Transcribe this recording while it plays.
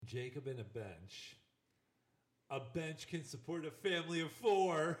Jacob and a bench. A bench can support a family of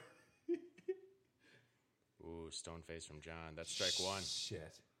 4. Ooh, stone face from John. That's strike 1.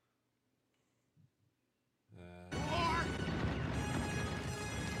 Shit.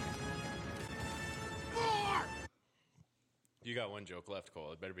 You got one joke left,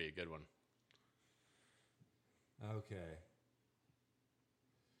 Cole. It better be a good one. Okay.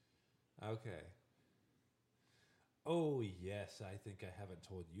 Oh, yes. I think I haven't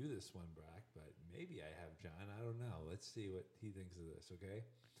told you this one, Brock, but maybe I have, John. I don't know. Let's see what he thinks of this, okay?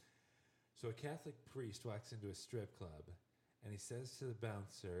 So a Catholic priest walks into a strip club, and he says to the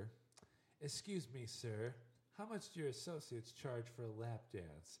bouncer, "Excuse me, sir, how much do your associates charge for a lap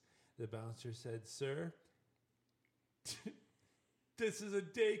dance?" The bouncer said, "Sir, this is a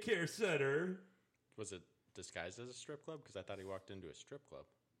daycare center." Was it disguised as a strip club? Because I thought he walked into a strip club.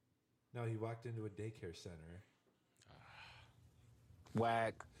 No, he walked into a daycare center.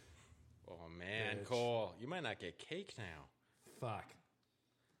 Whack. Oh, man, Bitch. Cole. You might not get cake now. Fuck.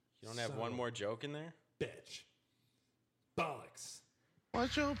 You don't have Son one of more joke in there? Bitch. Bollocks.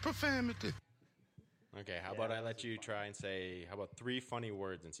 What's your profanity? Okay, how about I let you try and say, how about 3 funny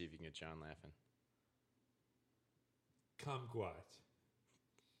words and see if you can get John laughing? Kumquat.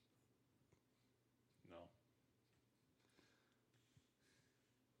 No.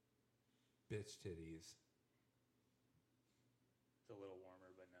 Bitch titties. It's a little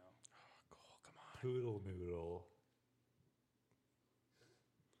warmer, but no. Oh, Cole, come on. Poodle noodle.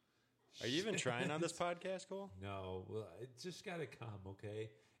 Are you even trying on this podcast, Cole? No, well, it just gotta come, okay?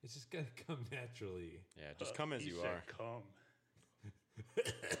 It's just gotta come naturally. Yeah, just come as He you said are. Come.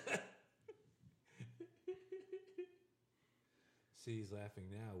 See, he's laughing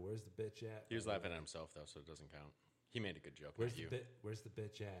now. Where's the bitch at? He was laughing at himself, though, so it doesn't count. He made a good joke, Where's not the you. Where's the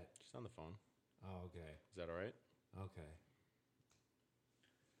bitch at? Just on the phone. Oh, okay. Is that all right? Okay.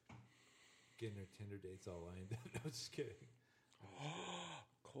 Getting her Tinder dates all lined up. No, just kidding.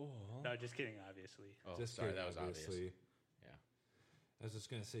 Cool. No, just kidding, obviously. Oh, Just sorry, kidding, that was obviously. obvious. Yeah. I was just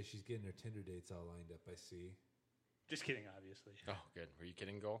gonna say she's getting her Tinder dates all lined up. I see. Just kidding, obviously. Oh, good. Were you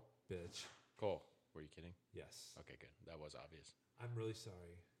kidding, Cole? Bitch. Cole, were you kidding? Yes. Okay, good. That was obvious. I'm really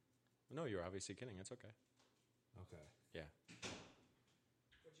sorry. No, you're obviously kidding. It's okay. Okay. Yeah.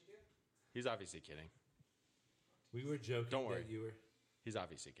 What'd you do? He's obviously kidding. We were joking. Don't worry. That you were. He's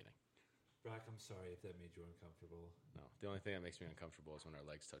obviously kidding. Brock, I'm sorry if that made you uncomfortable. No, the only thing that makes me uncomfortable is when our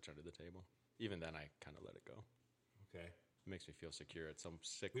legs touch under the table. Even then, I kind of let it go. Okay. It makes me feel secure at some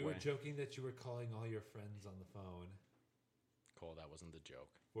sick We way. were joking that you were calling all your friends on the phone Cole, that wasn't the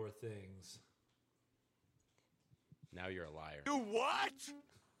joke. for things. Now you're a liar. You what?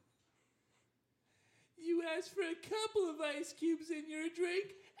 You asked for a couple of ice cubes in your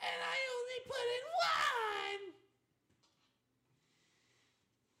drink, and I only put in one!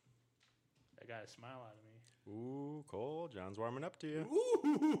 That got a smile out of me. Ooh, Cole, John's warming up to you.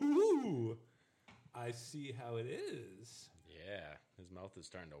 Ooh! I see how it is. Yeah, his mouth is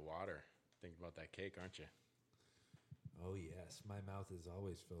starting to water. Thinking about that cake, aren't you? Oh, yes. My mouth is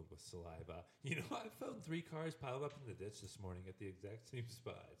always filled with saliva. You know, I found 3 cars piled up in the ditch this morning at the exact same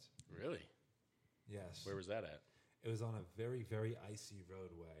spots. Really? Yes. Where was that at? It was on a very, very icy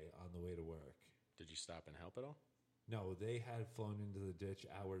roadway on the way to work. Did you stop and help at all? No, they had flown into the ditch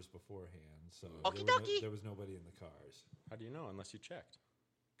hours beforehand, so Okie dokie. there was nobody in the cars. How do you know unless you checked?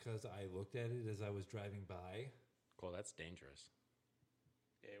 Because I looked at it as I was driving by. Cole, that's dangerous.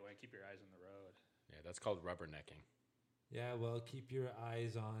 Yeah, you want to keep your eyes on the road. Yeah, that's called rubbernecking. Yeah, well, keep your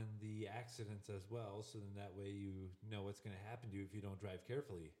eyes on the accidents as well, so then that way you know what's going to happen to you if you don't drive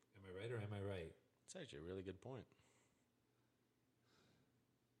carefully. Am I right or am I right? It's actually a really good point.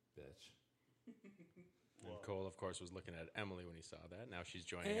 Bitch. And Cole, of course, was looking at Emily when he saw that. Now she's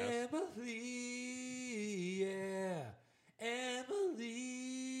joining us. Emily, yeah. Emily,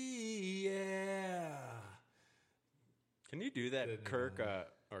 yeah. Can you do that, Didn't Kirk, even-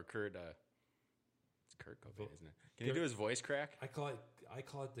 or Kurt, it's Kurt Cobain, isn't it? Can you do his voice crack? I call it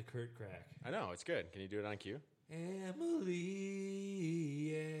the Kurt crack. I know, it's good. Can you do it on cue? Emily,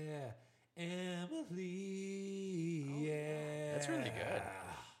 yeah. Emily, yeah. That's really good.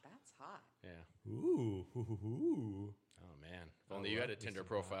 That's hot. Yeah. Ooh, ooh, ooh. Oh, man. If only you had a Tinder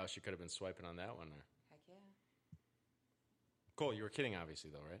profile, she could have been swiping on that one there. Heck yeah. Cole, you were kidding,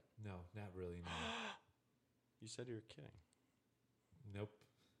 obviously, though, right? No, not really, no. You said you were kidding. Nope.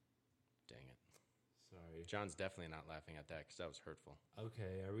 Dang it. Sorry. John's definitely not laughing at that because that was hurtful.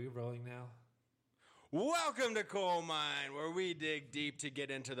 Okay, are we rolling now? Welcome to Coal Mine, where we dig deep to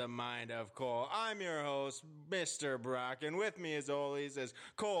get into the mind of Cole. I'm your host, Mr. Brock, and with me as always is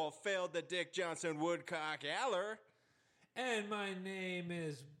Cole failed the Dick Johnson Woodcock Aller. And my name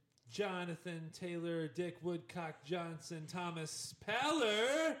is Jonathan Taylor, Dick Woodcock Johnson, Thomas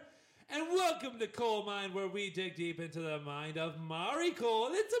Peller. And welcome to Coal Mine, where we dig deep into the mind of Mari Cole.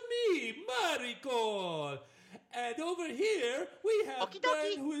 It's me, Mari Cole. And over here, we have Okie man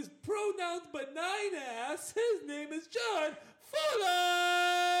dokie. who is pronounced benign ass. His name is John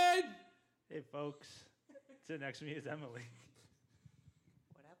Fuller. Hey, folks. Sitting next to me is Emily.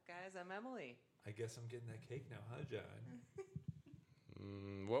 What up, guys? I'm Emily. I guess I'm getting that cake now, huh, John?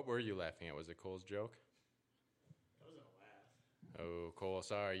 What were you laughing at? Was it Cole's joke? That wasn't a laugh. Oh, Cole,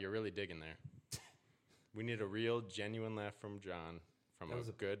 sorry. You're really digging there. We need a real, genuine laugh from John from That was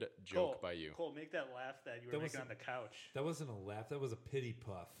a a- good joke by you. Cole, make that laugh that you That were was making a- on the couch. That wasn't a laugh. That was a pity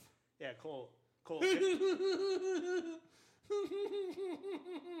puff. Yeah, Cole.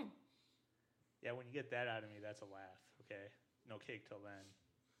 Yeah, when you get that out of me, that's a laugh, okay? No cake till then.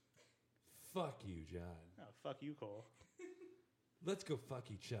 Fuck you, John. Oh, fuck you, Cole. Let's go fuck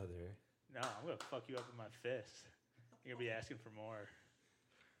each other. No, I'm going to fuck you up with my fist. You're going to be asking for more.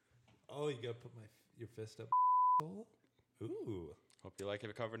 Oh, you gotta put your fist up, Cole? Ooh. Hope you like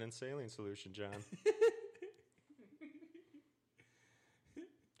it covered in saline solution, John.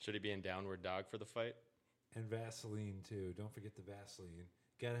 Should he be in downward dog for the fight? And Vaseline too. Don't forget the Vaseline.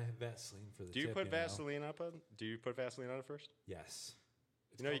 Gotta have Vaseline for the Do you tip, put know? Vaseline up on? Do you put Vaseline on it first? Yes.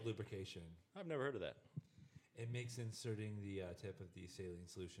 It's You know, called lubrication. I've never heard of that. It makes inserting the tip of the saline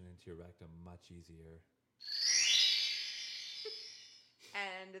solution into your rectum much easier.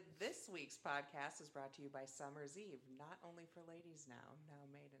 And this week's podcast is brought to you by Summer's Eve, not only for ladies now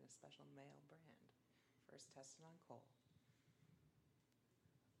made in a special male brand. First tested on Cole.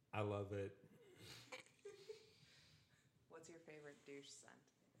 I love it. What's your favorite douche scent?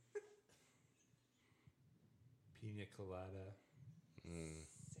 Pina colada.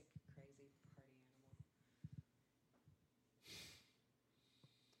 Sick, crazy party animal.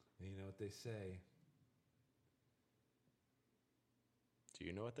 You know what they say. Do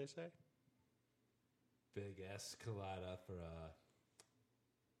you know what they say? Big ass colada for a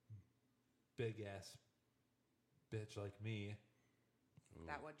big ass bitch like me. Is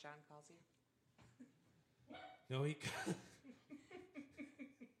that what John calls you? No, he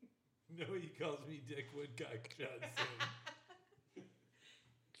no, he calls me Dick Woodcock Johnson.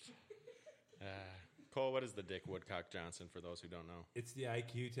 Cole, what is the Dick Woodcock Johnson for those who don't know? It's the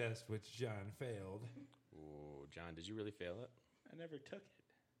IQ test which John failed. Ooh, John, did you really fail it? I never took it.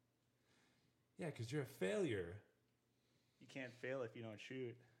 Yeah, because you're a failure. You can't fail if you don't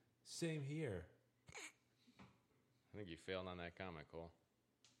shoot. Same here. I think you failed on that comment, Cole.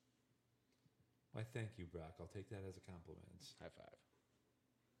 Why, thank you, Brock. I'll take that as a compliment. High five.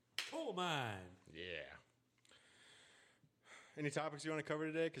 Oh, mine. Yeah. Any topics you want to cover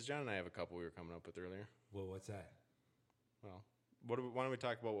today? Because John and I have a couple we were coming up with earlier. Well, what's that? Well, why don't we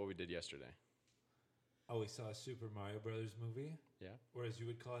talk about what we did yesterday? Oh, we saw a Super Mario Brothers movie? Yeah? Or as you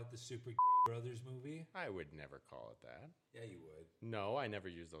would call it, the Super Brothers movie? I would never call it that. Yeah, you would. No, I never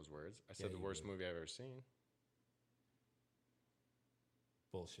use those words. I said Yeah, the you worst would. movie I've ever seen.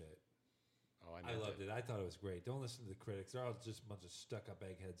 Bullshit. Oh, I loved it. I thought it was great. Don't listen to the critics. They're all just a bunch of stuck-up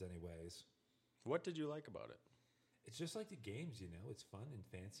eggheads anyways. What did you like about it? It's just like the games, you know? It's fun and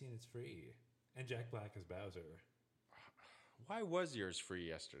fancy and it's free. And Jack Black as Bowser. Why was yours free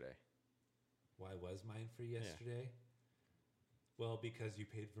yesterday? Why was mine free yesterday? Well, because you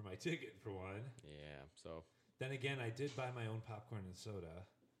paid for my ticket, for one. Yeah, so Then again, I did buy my own popcorn and soda.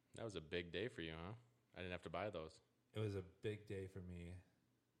 that was a big day for you, huh? I didn't have to buy those. It was a big day for me.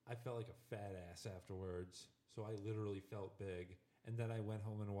 I felt like a fat ass afterwards, so I literally felt big. And then I went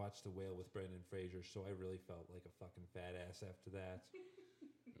home and watched The Whale with Brendan Fraser, so I really felt like a fucking fat ass after that.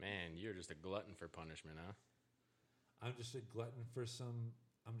 Man, you're just a glutton for punishment, huh? I'm just a glutton for some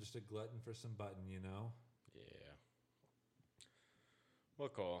button, you know? Yeah. Well,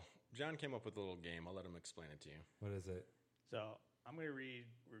 Cole, John came up with a little game. I'll let him explain it to you. What is it? So I'm going to read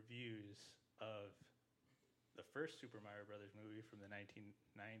reviews of the first Super Mario Brothers movie from the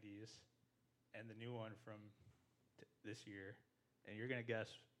 1990s and the new one from this year. And you're going to guess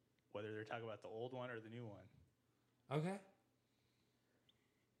whether they're talking about the old one or the new one. Okay.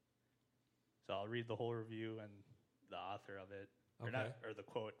 So I'll read the whole review and the author of it. Okay. Or the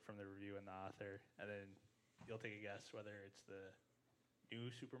quote from the review and the author. And then you'll take a guess whether it's the new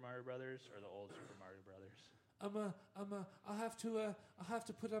Super Mario Brothers or the old Super Mario Brothers. I'll have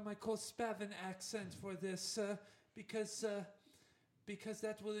to put on my Kospavin accent for this, because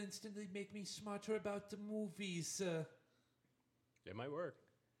that will instantly make me smarter about the movies. It might work.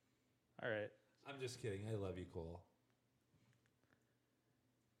 All right. I'm just kidding. I love you, Cole.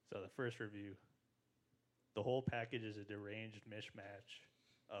 So the first review. The whole package is a deranged mishmash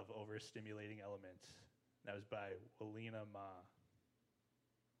of overstimulating elements. That was by Walina Ma.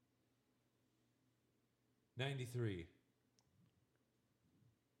 93.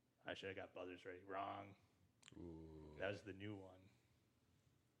 I should have got buzzers ready. Wrong. Ooh. That was the new one.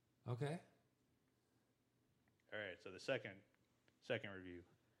 Okay. All right, so the second review.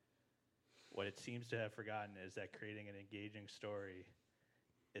 What it seems to have forgotten is that creating an engaging story,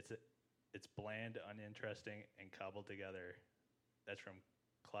 it's bland, uninteresting, and cobbled together. That's from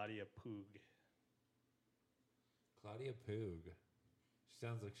Claudia Poog. Claudia Poog. She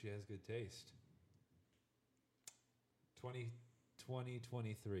sounds like she has good taste.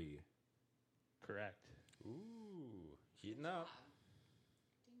 2023. Correct. Ooh, heating up.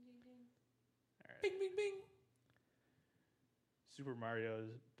 Ding, ding, ding. All right. Bing, bing, bing. Super Mario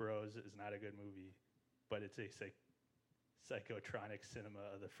Bros. Is not a good movie, but it's a psychotronic cinema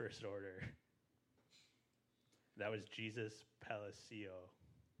of the first order. That was Jesus Palacio.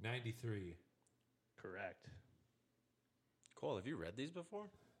 93. Correct. Cole, have you read these before?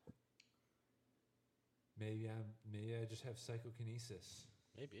 Maybe I just have psychokinesis.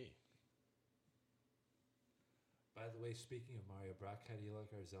 Maybe. By the way, speaking of Mario, Brock, how do you like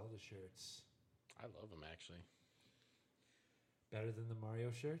our Zelda shirts? I love them, actually. Better than the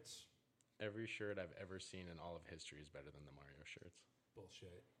Mario shirts? Every shirt I've ever seen in all of history is better than the Mario shirts.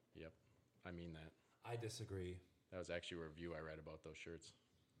 Bullshit. Yep, I mean that. I disagree. That was actually a review I read about those shirts.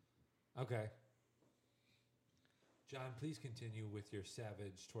 Okay. John, please continue with your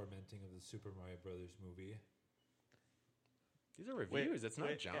savage tormenting of the Super Mario Brothers movie. These are reviews. It's not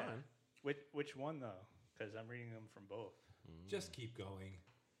wait, John. yeah. Which one, though? Because I'm reading them from both. Just keep going.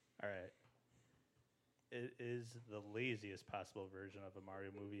 All right. It is the laziest possible version of a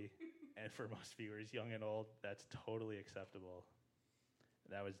Mario movie. And for most viewers, young and old, that's totally acceptable.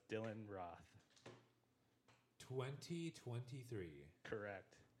 That was Dylan Roth. 2023.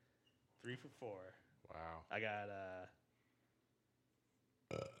 Correct. 3 for 4. Wow. I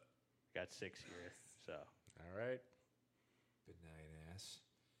got 6 here. So All right. Benign ass.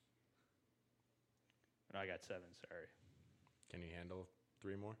 no, I got 7. Sorry. Can you handle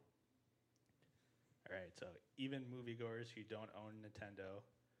 3 more? All right. So even moviegoers who don't own Nintendo,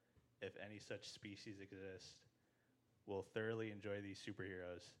 if any such species exist, will thoroughly enjoy these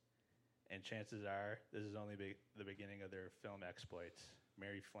superheroes. And chances are, this is only the beginning of their film exploits.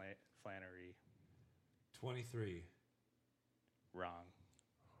 Mary Flannery. 23. Wrong.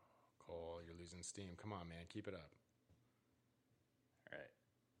 Cole, you're losing steam. Come on, man. Keep it up. All right.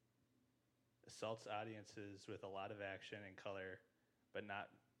 Assaults audiences with a lot of action and color, but not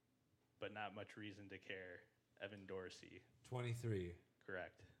much reason to care. Evan Dorsey. 23.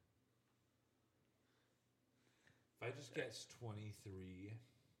 Correct. If I just guess 23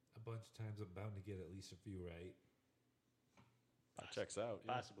 a bunch of times, I'm bound to get at least a few right. That checks out.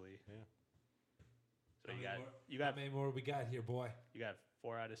 Yeah. Possibly. Yeah. So How many more we got here, boy? you got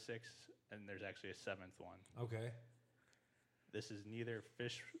 4 out of 6, and there's actually a 7th one. Okay. This is neither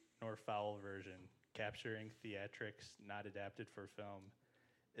fish nor fowl version. Capturing theatrics not adapted for film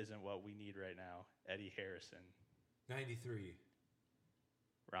isn't what we need right now. Eddie Harrison. 93.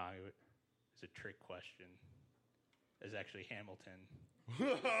 Wrong. It's a trick question. It's actually Hamilton.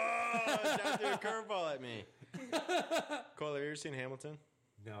 John threw a curveball at me. Cole, have you ever seen Hamilton?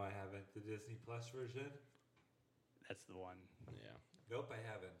 No, I haven't. The Disney Plus version? That's the one. Yeah. Nope, I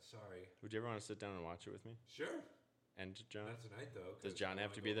haven't. Sorry. Would you ever want to sit down and watch it with me? Sure. And John? Not tonight, though. Does 'cause John I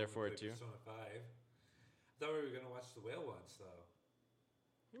have wanna to be go there home for and it, play too? Persona 5. I thought we were going to watch the whale once, though.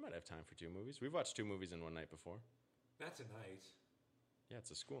 You might have time for 2 movies. We've watched 2 movies in one night before. Not tonight. Yeah,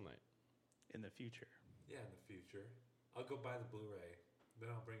 it's a school night. In the future. Yeah, in the future. I'll go buy the Blu-ray. Then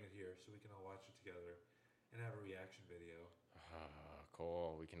I'll bring it here so we can all watch it together and have a reaction video.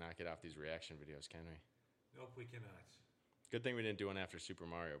 Cole, we cannot get off these reaction videos, can we? Nope, we cannot. Good thing we didn't do one after Super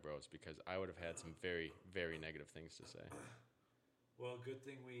Mario Bros. Because I would have had some very, very negative things to say. Well, good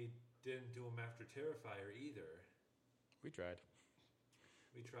thing we didn't do them after Terrifier either. We tried.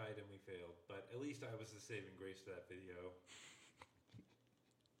 We tried and we failed, but at least I was the saving grace to that video.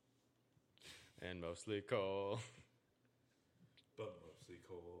 And mostly Cole. But mostly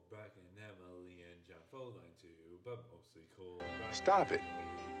Cole, Brock and Emily and John Foline too. But mostly Cole. Brock Stop and it.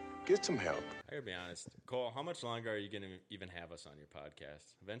 Emily. Get some help. I gotta be honest. Cole, how much longer are you gonna even have us on your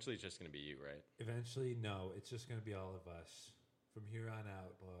podcast? Eventually it's just gonna be you, right? Eventually, no, it's just going to be all of us. From here on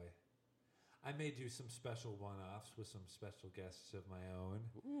out, boy. I may do some special one-offs with some special guests of my own.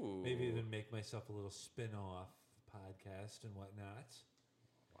 Ooh. Maybe even make myself a little spin-off podcast and whatnot.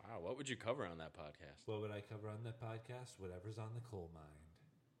 Wow, what would you cover on that podcast? What would I cover on that podcast? Whatever's on the coal mine.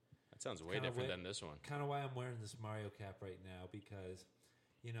 That sounds way Kinda different way- than this one. Kind of why I'm wearing this Mario cap right now, because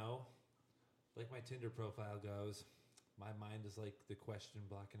You know, like my Tinder profile goes, my mind is like the question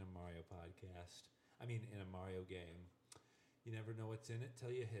block in a Mario podcast. I mean, in a Mario game. You never know what's in it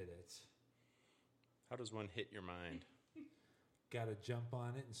till you hit it. How does one hit your mind? Gotta jump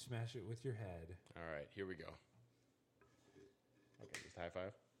on it and smash it with your head. All right, here we go. Okay, just high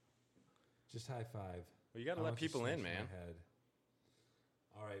five. Just high five. Well, you got to let people in, man. Head.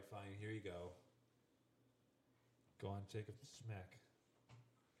 All right, fine. Here you go. Go on, take a smack.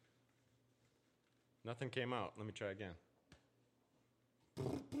 Nothing came out. Let me try again.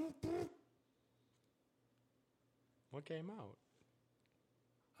 What came out?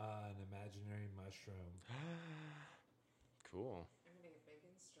 An imaginary mushroom. Cool. I'm gonna get big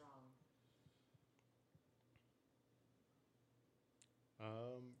and strong.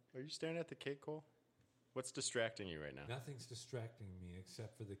 Are you staring at the cake, Cole? What's distracting you right now? Nothing's distracting me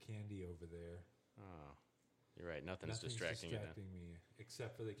except for the candy over there. Oh, you're right. Nothing's distracting you then. me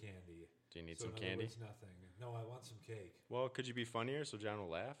except for the candy. Do you need So some in other candy? words, nothing. No, I want some cake. Well, could you be funnier so John will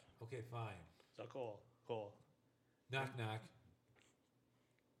laugh? Okay, fine. So Cole. Knock, knock.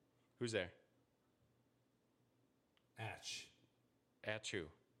 Who's there? Atch. At you.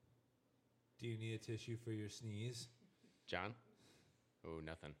 Do you need a tissue for your sneeze? John? Oh,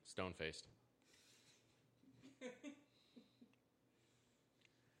 nothing. Stone-faced.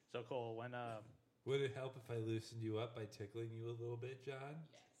 So Cole, when Would it help if I loosened you up by tickling you a little bit, John?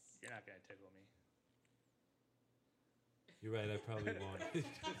 Yes. you're not gonna tickle me. You're right, I probably won't.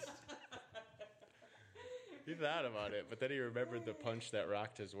 He thought about it, but then he remembered the punch that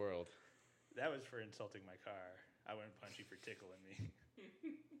rocked his world. That was for insulting my car. I wouldn't punch you for tickling me.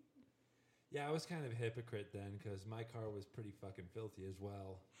 Yeah, I was kind of a hypocrite then because my car was pretty fucking filthy as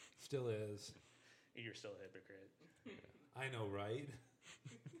well. Still is. You're still a hypocrite. I know, right?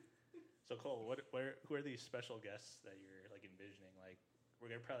 So Cole, who are these special guests that you're like envisioning? Like, we're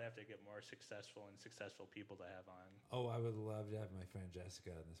gonna probably have to get more successful people to have on. Oh, I would love to have my friend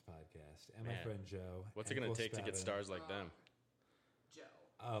Jessica on this podcast and my Man. friend Joe. What's it going to take to get stars like them?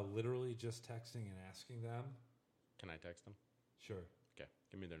 Joe. Literally just texting and asking them. Can I text them? Sure. Okay,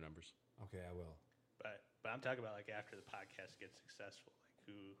 give me their numbers. Okay, I will. But I'm talking about like after the podcast gets successful, like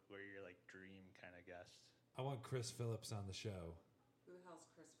who are your like dream kind of guests? I want Chris Phillips on the show. Who the hell's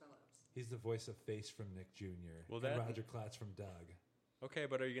Chris Phillips? He's the voice of Face from Nick Jr. Well, and that- Roger Klotz from Doug. Okay,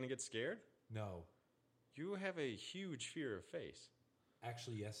 but are you going to get scared? No. You have a huge fear of face.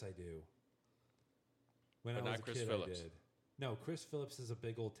 Actually, yes, I do. When But I was not a Chris kid, Phillips. I did. No, Chris Phillips is a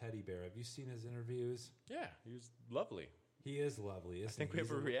big old teddy bear. Have you seen his interviews? Yeah, he was lovely. He is lovely, isn't I think he? we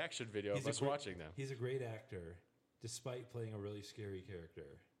have a reaction video of us watching them. He's a great actor, despite playing a really scary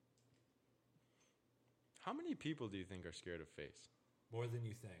character. How many people do you think are scared of face? More than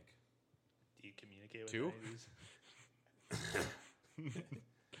you think. Do you communicate with Two? any of these?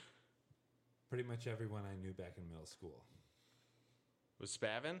 Pretty much everyone I knew back in middle school. Was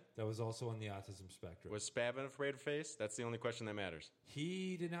Spavin? That was also on the autism spectrum. Was Spavin afraid of face? That's the only question that matters.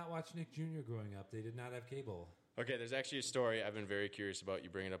 He did not watch Nick Jr. growing up. They did not have cable. Okay, there's actually a story I've been very curious about. You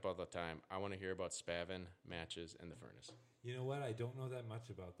bring it up all the time. I want to hear about Spavin, matches, and the furnace. You know what? I don't know that much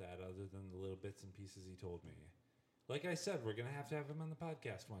about that other than the little bits and pieces he told me. Like I said, we're going to have him on the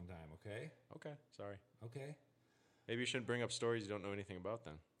podcast one time, okay? Okay, sorry. Okay? Maybe you shouldn't bring up stories you don't know anything about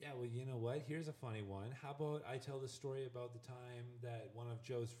then. Yeah, well, you know what? Here's a funny one. How about I tell the story about the time that one of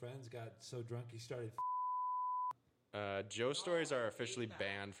Joe's friends got so drunk he started Joe stories are officially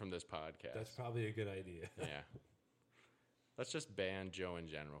banned from this podcast. That's probably a good idea. Yeah. Let's just ban Joe in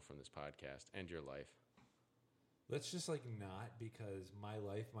general from this podcast and your life. Let's just not, because my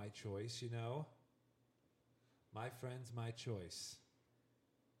life, my choice, you know? My friend's my choice.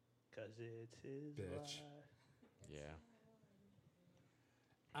 'Cause it's his Bitch. life. Yeah.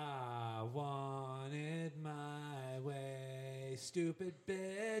 I want it my way, stupid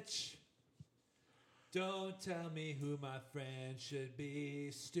bitch. Don't tell me who my friend should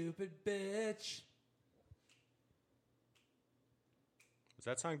be, stupid bitch. Was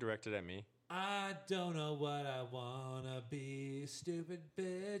that song directed at me? I don't know what I wanna be, stupid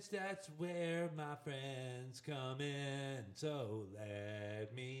bitch. That's where my friends come in. So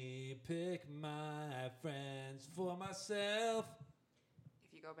let me pick my friends for myself.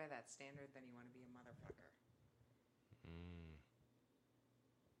 If you go by that standard, then you want to be a motherfucker.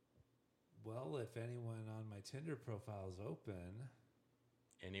 Well, if anyone on my Tinder profile is open,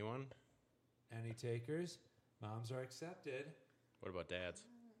 Anyone? any takers, moms are accepted. What about dads?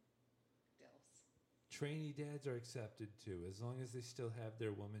 Dilfs. Trainee dads are accepted too, as long as they still have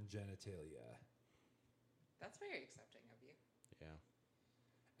their woman genitalia. That's very accepting of you. Yeah.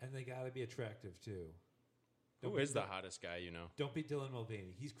 And they gotta be attractive too. Who is the hottest guy you know? Don't be Dylan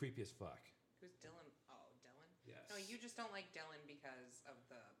Mulvaney. He's creepy as fuck. Who's Dylan? Oh, Dylan? Yes. No, you just don't like Dylan because of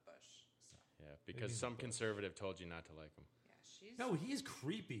the Bush stuff. Yeah, because some conservative told you not to like him. Yeah, she's... No, he's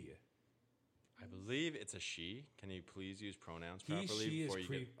creepy. I believe it's a she. Can you please use pronouns He, properly she is before you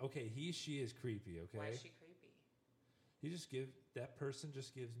creepy. Okay, he, she is creepy, okay? Why is she creepy? That person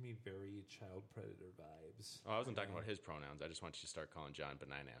just gives me very child predator vibes. Oh, I wasn't talking about his pronouns. I just want you to start calling John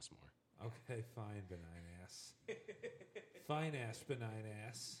benign ass more. Okay, fine, benign ass. Fine ass, benign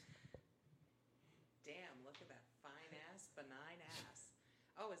ass. Damn, look at that fine ass, benign ass.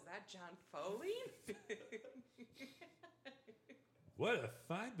 Oh, is that John Foley? What a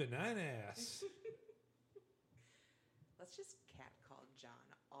fine, benign ass. Let's just catcall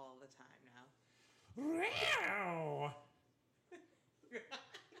John all the time now. Meow.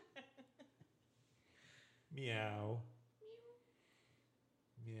 Meow.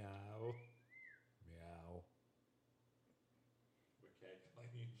 Meow. Meow. We're cat calling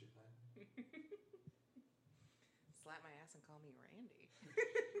you John. Slap my ass and call me Randy.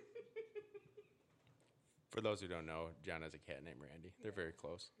 For those who don't know, John has a cat named Randy. They're very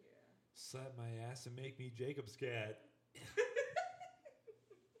close. Yeah. Slap my ass and make me Jacob's cat. I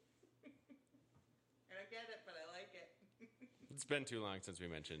don't get it, but I like it. It's been too long since we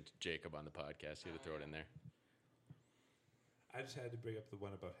mentioned Jacob on the podcast. You had to throw it in there. I just had to bring up the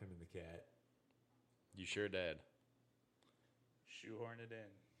one about him and the cat. You sure did. Shoehorn it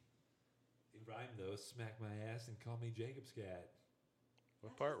in. It rhymed though. Smack my ass and call me Jacob's cat.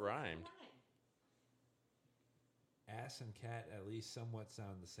 What part rhymed? Ass and cat at least somewhat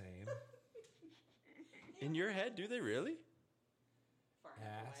sound the same. In your head, do they really? Far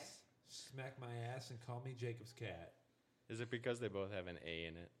enough away. Ass. Smack my ass and call me Jacob's cat. Is it because they both have an A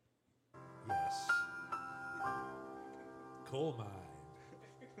in it? Yes. Coal mine.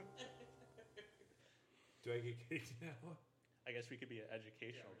 Do I get cake now? I guess we could be an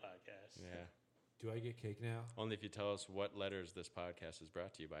educational podcast. Yeah. Do I get cake now? Only if you tell us what letters this podcast is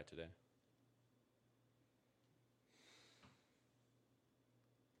brought to you by today.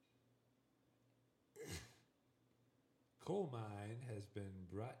 Coal mine has been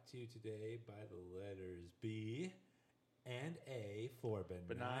brought to you today by the letters B and A for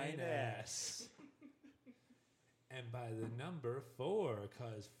benign ass. And by the number 4,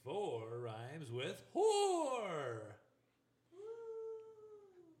 because 4 rhymes with whore.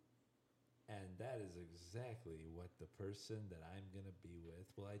 And that is exactly what the person that I'm going to be with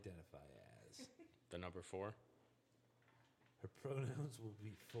will identify as. The number 4? Her pronouns will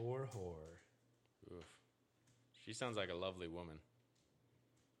be for whore. Oof. She sounds like a lovely woman.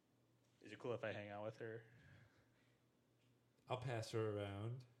 Is it cool if I hang out with her? I'll pass her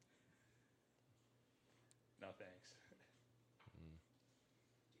around. No thanks. Do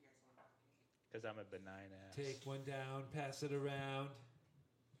you guys want cake? Because I'm a benign ass. Take one down, pass it around.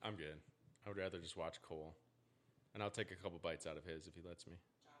 I'm good. I would rather just watch Cole. And I'll take a couple bites out of his if he lets me.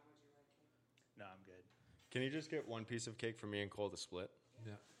 John, would you like cake? No, I'm good. Can you just get one piece of cake for me and Cole to split?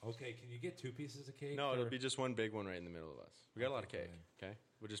 No. Okay, can you get 2 pieces of cake? No, or- it'll be just one big one right in the middle of us. We got a lot of Okay, cake, okay?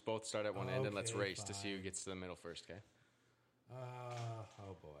 We'll just both start at one end and let's Okay, race to see who fine. gets to the middle first, okay?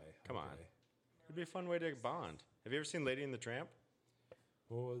 Oh boy. Come on. Okay. It'd be a fun way to bond. Have you ever seen Lady and the Tramp?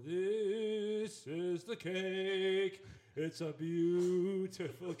 For this is the cake. It's a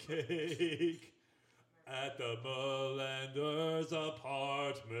beautiful cake. At the Melander's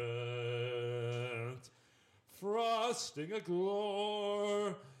apartment. Frosting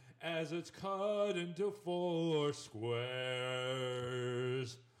aglow as it's cut into 4 squares.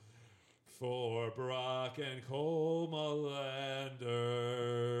 For Brock and Cole Melander.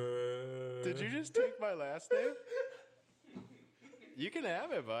 Did you just take my last name? You can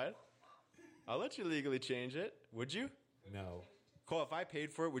have it, bud. I'll let you legally change it. Would you? No. Cole, if I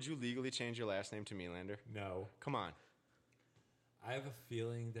paid for it, would you legally change your last name to Melander? No. Come on. I have a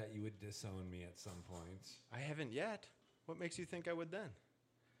feeling that you would disown me at some point. I haven't yet. What makes you think I would then?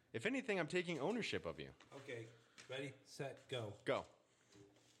 If anything, I'm taking ownership of you. Okay, ready, set, go. Go.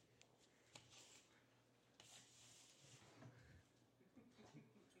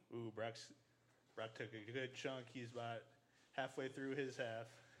 Ooh, Brock took a good chunk. He's about halfway through his half.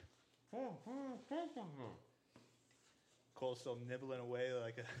 Cole's still nibbling away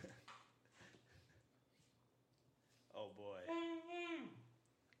like a... Oh, boy.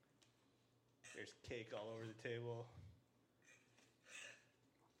 There's cake all over the table.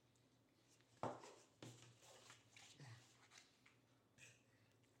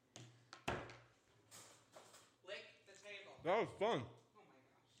 Lick the table. That was fun. Oh my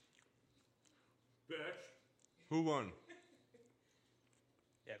gosh. Bitch, Who won?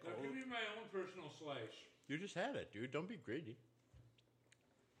 Yeah, now Cole. give me my own personal slice. You just had it, dude. Don't be greedy.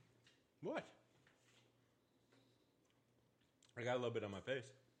 What? I got a little bit on my face.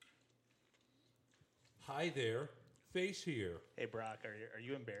 Hi there. Face here. Hey, Brock, are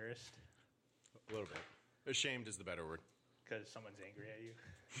you embarrassed A little bit. Ashamed is the better word. because someone's angry at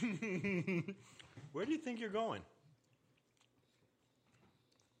you? Where do you think you're going?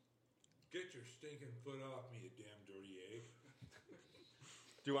 Get your stinking foot off me, you damn dirty egg.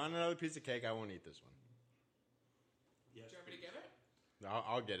 Do you want another piece of cake? I won't eat this one. Yes. Do you want me to give it?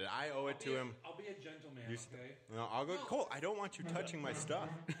 I'll get it. I owe it to him. I'll be a gentleman, You okay? No, I'll go. Cole, I don't want you touching my stuff.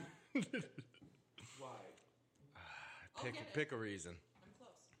 Why? get it. Pick a reason. I'm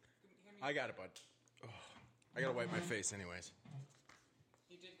close. Hear me? I got it, bud. Oh, I gotta wipe my face anyways.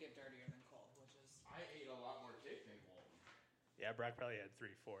 You did get dirtier than Cole, which is... I ate a lot more cake than Cole. Yeah, Brock probably had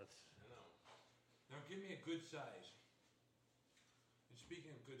 3/4. I know. Now give me a good size. And speaking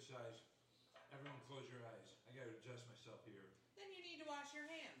of good size, everyone close your eyes. I gotta adjust myself here. Then you need to wash your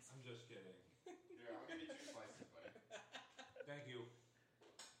hands. I'm just kidding. Here, I'll give you 2 slices, buddy. Thank you.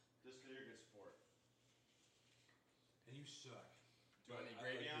 Just because you're a good sport. And you suck. Do you want any I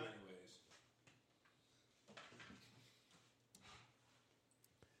gravy like on you it? anyways.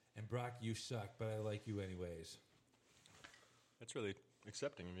 And Brock, you suck, but I like you anyways. That's really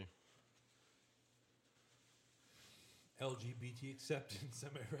accepting of you. LGBT acceptance,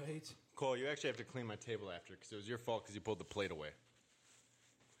 am I right? Cole, you actually have to clean my table after because it was your fault because you pulled the plate away.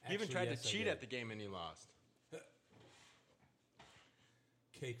 You even tried to cheat at the game and you lost.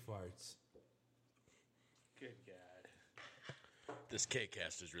 Cake farts. Good God. This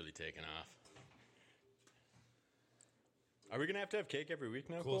Cakecast is really taking off. Are we going to have cake every week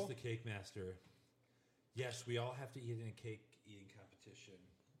now, Cole's Cole? the cake master. Yes, we all have to eat in a cake eating competition.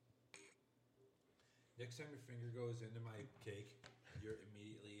 Next time your finger goes into my cake, you're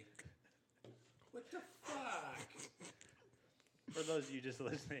immediately... What the fuck? For those of you just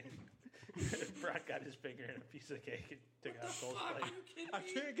listening, Brock got his finger in a piece of cake and took out Cole's Fuck, plate. you kidding I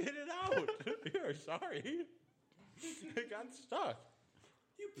me? can't get it out. Here, sorry. It got stuck.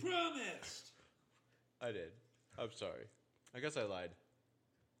 You promised. I did. I'm sorry. I guess I lied.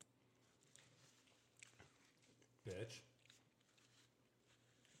 Bitch.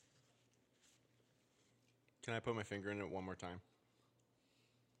 Can I put my finger in it one more time?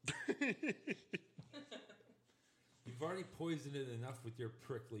 You've already poisoned it enough with your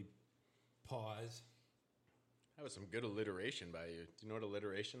prickly paws. That was some good alliteration by you. Do you know what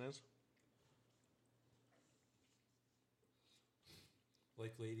alliteration is?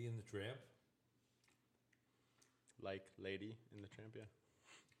 Like Lady in the Tramp. Like Lady in the Tramp, yeah.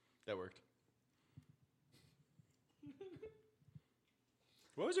 That worked.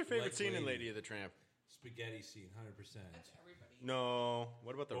 What was your favorite Like scene in Lady. Lady of the Tramp? Spaghetti scene, 100%. That's everybody. No.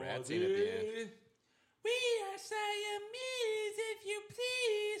 What about the rat scene at the end? We are Siamese, if you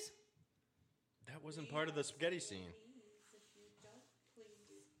please. That wasn't part of the spaghetti scene. If you don't,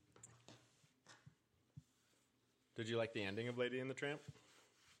 please. Did you like the ending of Lady and the Tramp?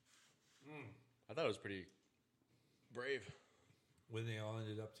 I thought it was pretty brave. When they all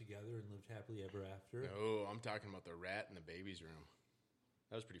ended up together and lived happily ever after. No, I'm talking about the rat in the baby's room.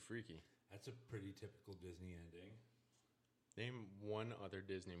 That was pretty freaky. That's a pretty typical Disney ending. Name one other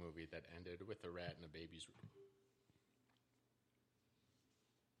Disney movie that ended with a rat in a baby's room.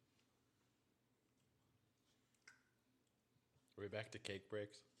 Are we back to cake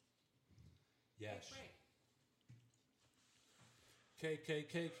breaks? Yes. Break. Cake.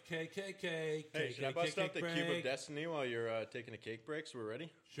 Hey, should I bust out the Cube of Destiny while you're taking a cake break so we're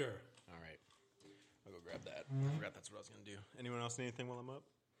ready? Sure. All right. I'll go grab that. I forgot that's what I was going to do. Anyone else need anything while I'm up?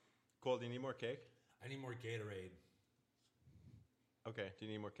 Cole, do you need more cake? I need more Gatorade. Okay. Do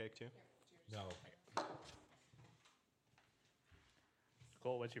you need more cake too? No.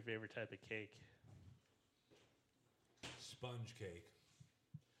 Cole, what's your favorite type of cake? Sponge cake.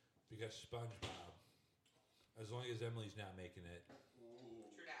 Because SpongeBob. As long as Emily's not making it.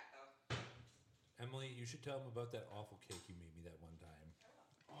 True that, though. Emily, you should tell him about that awful cake you made me that one time.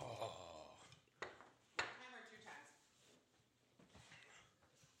 Oh. One time or 2 times?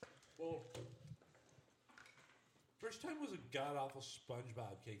 Well, first time was a god-awful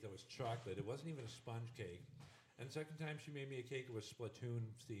SpongeBob cake that was chocolate. It wasn't even a sponge cake. And the second time she made me a cake, it was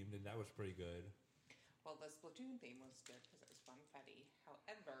Splatoon themed, and that was pretty good. Well, the Splatoon theme was good because it was funfetti.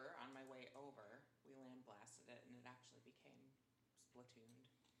 However, on my way over, we land blasted it, and it actually became Splatooned.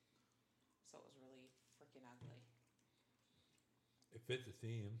 So it was really freaking ugly. It fit the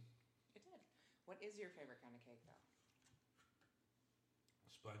theme. It did. What is your favorite kind of cake, though?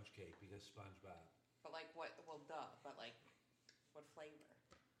 Sponge cake, because SpongeBob. But like what? Well, duh. But like, what flavor?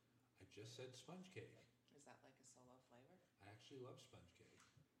 I just said sponge cake. Is that like a solo flavor? I actually love sponge cake.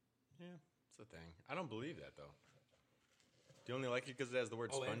 Yeah, it's a thing. I don't believe that, though. Do you only like it because it has the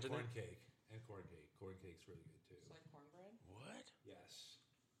word sponge in and corn it? cake. And corn cake. Corn cake's really good, too. It's like cornbread? What? Yes.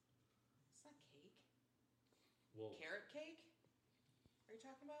 It's not cake. Well, Carrot cake? Are you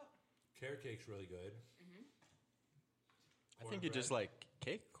talking about? carrot cake's really good. Mm-hmm. I think you just like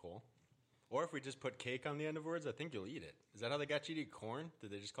cake, Cole. Or if we just put cake on the end of words, I think you'll eat it. Is that how they got you to eat corn?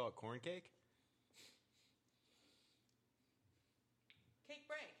 Did they just call it corn cake? Cake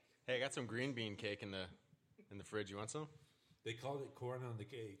break. Hey, I got some green bean cake in the fridge. You want some? They called it corn on the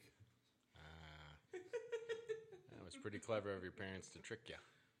cake. That was pretty clever of your parents to trick you.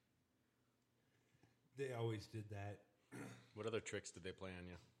 They always did that. What other tricks did they play on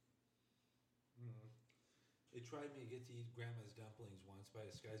you? They tried me to get to eat Grandma's dumplings once by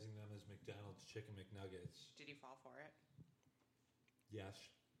disguising them as McDonald's Chicken McNuggets. Did you fall for it? Yes.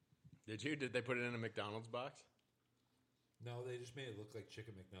 Did you? Did they put it in a McDonald's box? No, they just made it look like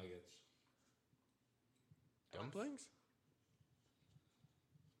Chicken McNuggets. Dumplings?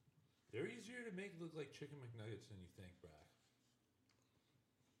 They're easier to make look like Chicken McNuggets than you think, Brock.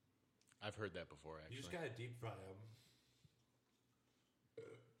 I've heard that before, actually. You just gotta deep fry them.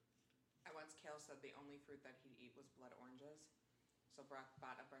 Once Kale said the only fruit that he'd eat was blood oranges. So Brock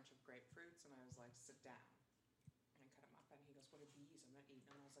bought a bunch of grapefruits, and I was like, sit down. And I cut them up, and he goes, what are these? I'm not eating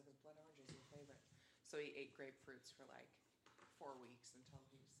them. I was like, is blood oranges your favorite? So he ate grapefruits for like 4 weeks until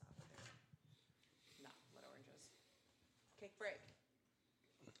he saw that they were not blood oranges. Cake break.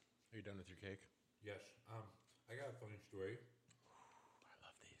 Are you done with your cake? Yes. I got a funny story. I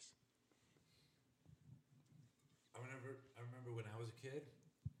love these. I remember when I was a kid.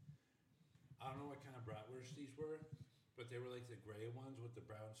 I don't know what kind of bratwurst these were, but they were like the gray ones with the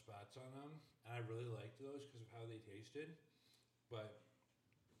brown spots on them. And I really liked those because of how they tasted. But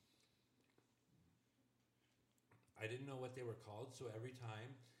I didn't know what they were called, so every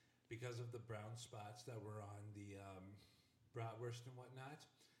time, because of the brown spots that were on the bratwurst and whatnot,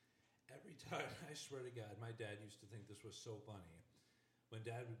 every time, I swear to God, my dad used to think this was so funny. When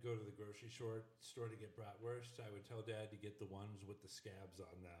Dad would go to the grocery store to get bratwurst, I would tell Dad to get the ones with the scabs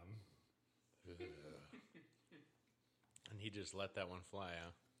on them. And he just let that one fly, huh?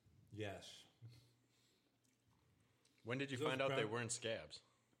 Yes. When did you Those find out they brown- weren't scabs?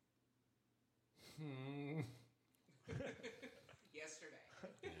 Yesterday.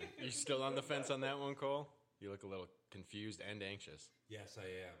 Yeah. You still on the fence on that one, Cole? You look a little confused and anxious. Yes, I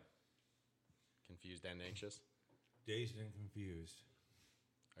am. Confused and anxious? Dazed and confused.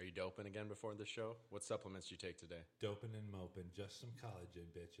 Are you doping again before the show? What supplements do you take today? Doping and moping. Just some collagen,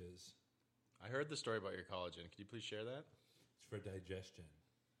 bitches. I heard the story about your collagen. Could you please share that? It's for digestion.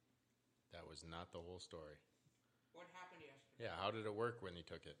 That was not the whole story. What happened yesterday? Yeah, how did it work when you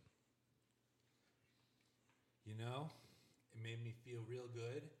took it? You know, it made me feel real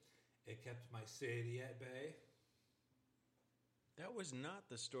good. It kept my satiety at bay. That was not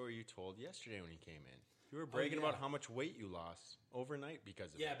the story you told yesterday when you came in. You were bragging yeah. about how much weight you lost overnight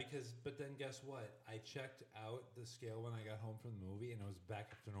because of Yeah, it. but then guess what? I checked out the scale when I got home from the movie, and it was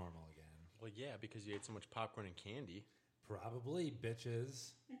back up to normal again. Well, yeah, because you ate so much popcorn and candy. Probably,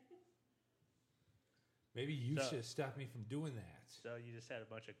 bitches. Maybe you should stop me from doing that. So you just had a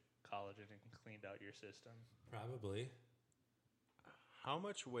bunch of collagen and cleaned out your system. Probably. How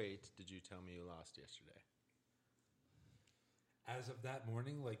much weight did you tell me you lost yesterday? As of that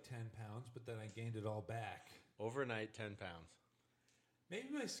morning, like 10 pounds, but then I gained it all back. Overnight, 10 pounds. Maybe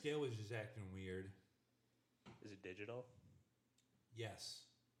my scale was just acting weird. Is it digital? Yes.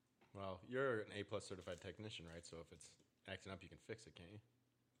 Well, you're an A-plus certified technician, right? So if it's acting up, you can fix it, can't you?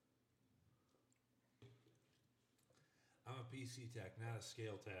 I'm a PC tech, not a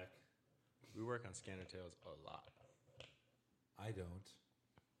scale tech. We work on scanner tails a lot. I don't.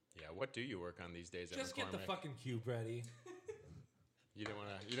 Yeah, what do you work on these days? Just get the fucking cube ready. You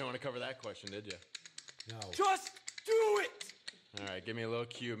didn't want to cover that question, did you? No. Just do it. All right, give me a little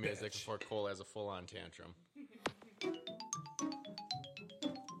cue music before Cole has a full-on tantrum.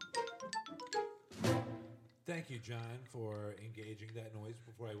 Thank you, John, for engaging that noise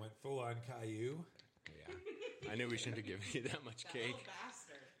before I went full-on Caillou. Yeah, I knew we shouldn't have given you that much That cake. little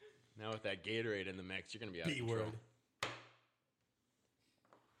bastard. Now with that Gatorade in the mix, you're gonna be out of control. B-word.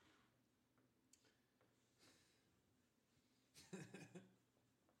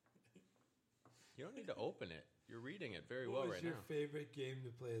 You don't need to open it. You're reading it very What well was right your now. favorite game to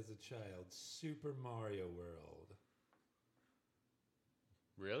play as a child? Super Mario World.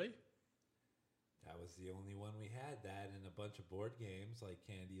 Really? That was the only one we had. That and a bunch of board games like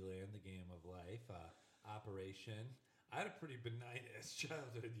Candyland, The Game of Life, Operation. I had a pretty benign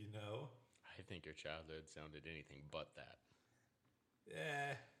childhood, you know. I I think your childhood sounded anything but that.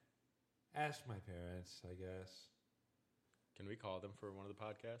 Yeah. Ask my parents, I guess. Can we call them for one of the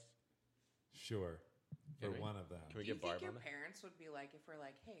podcasts? Sure. Can For we? one of them. Can we Do you get Barb think on your that? parents would be like, if we're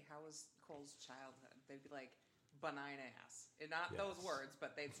like, hey, how was Cole's childhood? They'd be like, benign ass. And not those Yes. words,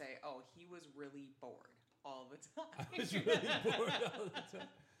 but they'd say, oh, he was really bored all the time. I was really bored all the time.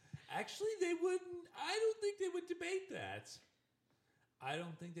 Actually, they wouldn't. I don't think they would debate that. I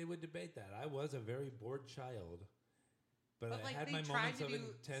don't think they would debate that. I was a very bored child. But I But, like, had they my tried moments of to do-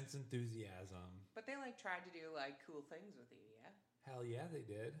 intense enthusiasm. But they like tried to do like cool things with you, yeah? Hell yeah, they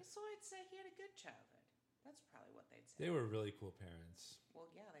did. So I'd say he had a good childhood. That's probably what they'd say. They were really cool parents. Well,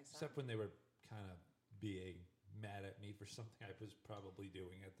 yeah, they sound. Except when they were kind of being mad at me for something I was probably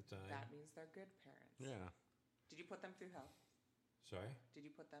doing at the time. That means they're good parents. Yeah. Did you put them through hell? Sorry? Did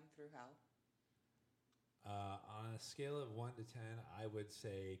you put them through hell? On a scale of 1 to 10, I would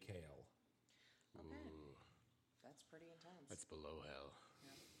say Kale. Okay. Ooh, That's pretty intense. that's below hell.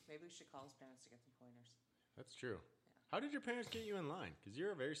 Yeah. Maybe we should call his parents to get some pointers. That's true. How did your parents get you in line? Because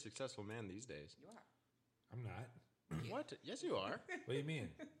you're a very successful man these days. You are. I'm not. What? Yes, you are. What do you mean?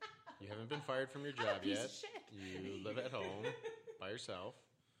 You haven't been fired from your job Piece yet. of shit. You live at home by yourself.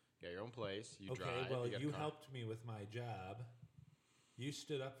 You got your own place. You Okay, drive. well, got a you car. helped me with my job. You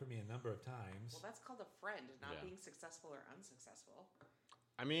stood up for me a number of times. Well, that's called a friend, not Yeah. being successful or unsuccessful.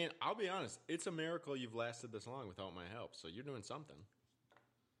 I mean, I'll be honest. It's a miracle you've lasted this long without my help. So you're doing something.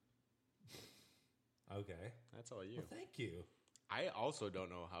 Okay. That's all you. Well, thank you. I also don't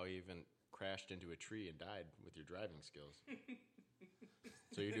know how you even crashed into a tree and died with your driving skills.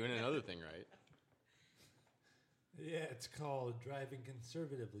 So you're doing another thing right. Yeah, it's called driving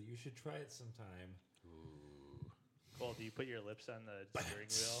conservatively. You should try it sometime. Ooh. Cole, do you put your lips on the steering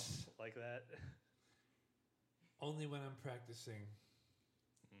wheel like that? Only when I'm practicing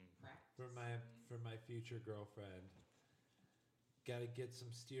for my future girlfriend. Got to get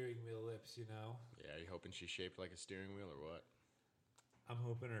some steering wheel lips, you know. Yeah, are you hoping she's shaped like a steering wheel or what? I'm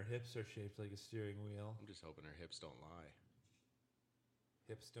hoping her hips are shaped like a steering wheel. I'm just hoping her hips don't lie.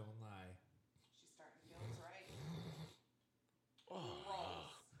 Hips don't lie. She's starting to feel it's right. Oh.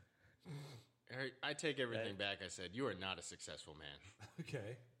 Rolls. I take everything back. I said, you are not a successful man.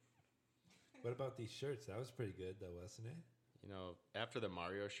 Okay. What about these shirts? That was pretty good, though, wasn't it? You know, after the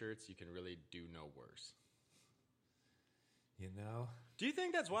Mario shirts, you can really do no worse. You know? Do you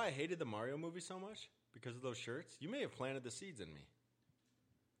think that's why I hated the Mario movie so much? Because of those shirts? You may have planted the seeds in me.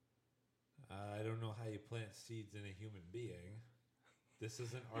 I don't know how you plant seeds in a human being. This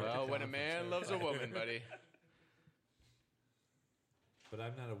isn't art. Well, when a man loves a woman, buddy. But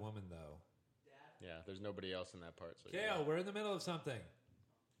I'm not a woman, though. Yeah, there's nobody else in that part. So Kale, yeah. we're in the middle of something.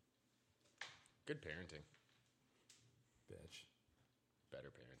 Good parenting. Bitch. Better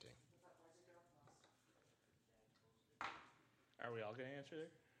parenting. Are we all going to answer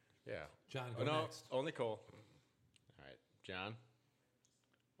there? Yeah. John, Oh, go no, next. only Cole. All right. John?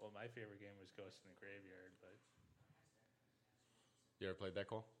 Well, my favorite game was Ghost in the Graveyard, but You ever played that,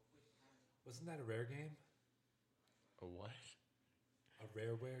 Cole? Wasn't that a Rare game? A what? A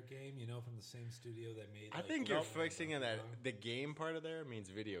Rareware game, you know, from the same studio that made. I like, think you're Donkey fixing in that. Kong? The game part of there means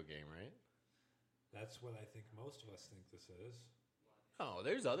video game, right? That's what I think most of us think this is. Oh,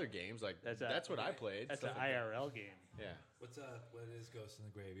 there's other games. Like, that's what I played. that's an stuff like that. IRL game. Yeah. What is Ghost in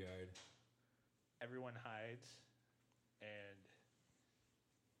the Graveyard? Everyone hides, and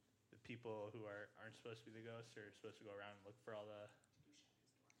the people who aren't supposed to be the ghosts are supposed to go around and look for all the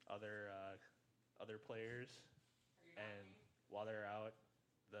other players. And while they're out,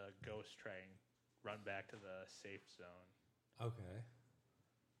 the ghosts try and run back to the safe zone. Okay.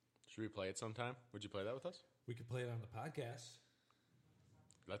 Should we play it sometime? Would you play that with us? We could play it on the podcast.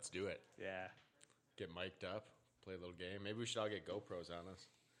 Let's do it. Yeah. Get mic'd up, play a little game. Maybe we should all get GoPros on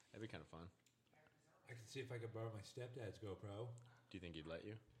us. That'd be kind of fun. I can see if I could borrow my stepdad's GoPro. Do you think he'd let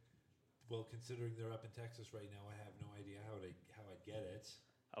you? Well, considering they're up in Texas right now, I have no idea how I'd get it.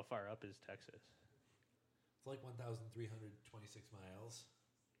 How far up is Texas? It's like 1,326 miles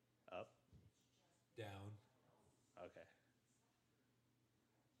Up? down. Okay.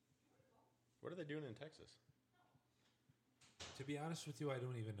 What are they doing in Texas? To be honest with you, I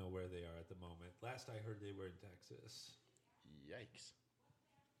don't even know where they are at the moment. Last I heard, they were in Texas. Yikes.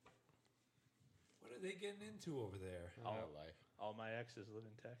 What are they getting into over there? Oh, life. All my exes live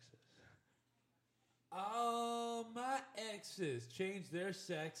in Texas. All my exes change their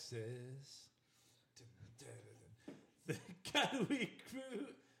sexes. Thank God we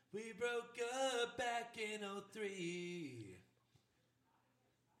broke up back in 03.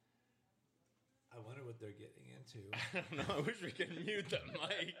 I wonder wonder what they're getting into. I don't know. I wish we could mute the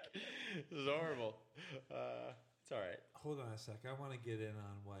mic. This is horrible. It's all right. Hold on a sec. I want to get in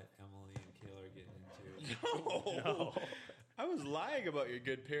on what Emily and Kayla are getting into. No. I was lying about your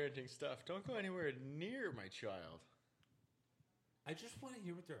good parenting stuff. Don't go anywhere near my child. I just want to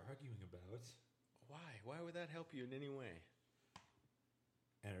hear what they're arguing about. Why? Why would that help you in any way?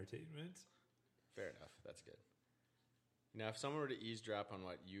 Entertainment. Fair enough. That's good. Now, if someone were to eavesdrop on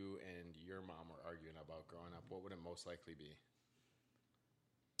what you and your mom were arguing about growing up, what would it most likely be?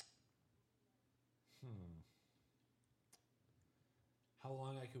 How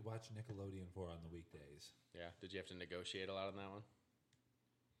long I could watch Nickelodeon for on the weekdays. Yeah. Did you have to negotiate a lot on that one?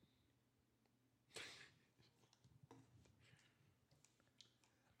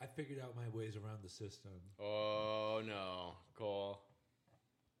 I figured out my ways around the system. Oh, no. Cole,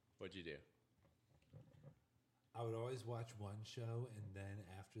 what'd you do? I would always watch one show, and then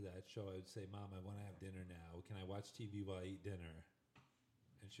after that show, I would say, Mom, I want to have dinner now. Can I watch TV while I eat dinner?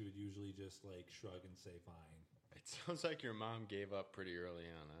 And she would usually just, like, shrug and say, fine. It sounds like your mom gave up pretty early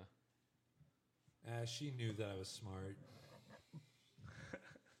on, huh? She knew that I was smart.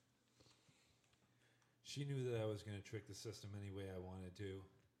 She knew that I was going to trick the system any way I wanted to.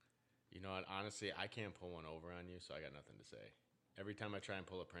 You know what? Honestly, I can't pull one over on you, so I got nothing to say. Every time I try and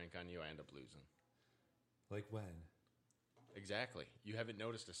pull a prank on you, I end up losing. Like when? Exactly. You haven't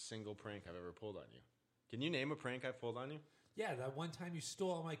noticed a single prank I've ever pulled on you. Can you name a prank I've pulled on you? Yeah, that one time you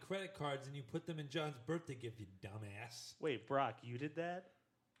stole all my credit cards and you put them in John's birthday gift, you dumbass. Wait, Brock, you did that?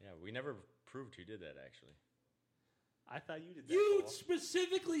 Yeah, we never proved who did that, actually. I thought you did that. You Cole.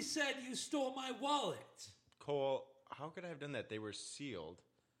 specifically said you stole my wallet. Cole, how could I have done that? They were sealed.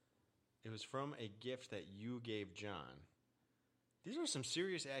 It was from a gift that you gave John. These are some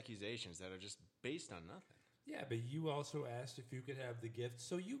serious accusations that are just based on nothing. Yeah, but you also asked if you could have the gift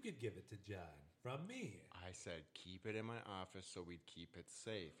so you could give it to John from me. I said, keep it in my office so we'd keep it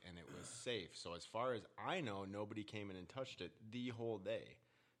safe. And it was safe. So as far as I know, nobody came in and touched it the whole day.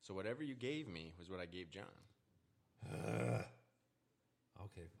 So whatever you gave me was what I gave John. Okay,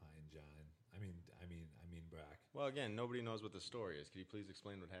 fine, John. I mean, Brock. Well, again, nobody knows what the story is. Could you please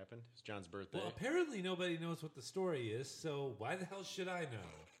explain what happened? It's John's birthday. Well, apparently nobody knows what the story is, so why the hell should I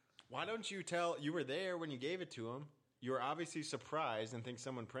know? Why don't you tell... You were there when you gave it to him. You were obviously surprised and think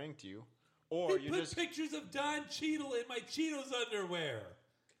someone pranked you. Or He you put just... pictures of Don Cheadle in my Cheetos underwear.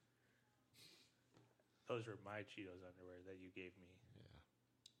 Those were my Cheetos underwear that you gave me. Yeah.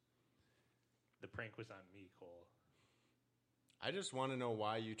 The prank was on me, Cole. I just want to know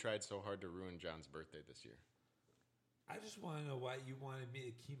why you tried so hard to ruin John's birthday this year. I just want to know why you wanted me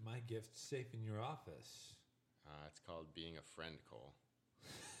to keep my gift safe in your office. It's called being a friend, Cole.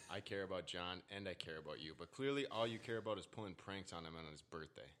 I care about John and I care about you, but clearly all you care about is pulling pranks on him on his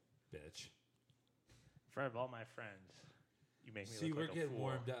birthday. Bitch. In front of all my friends, you make me See, look we're like a getting fool.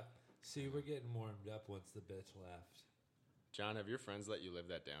 warmed up. See, we're getting warmed up once the bitch left. John, have your friends let you live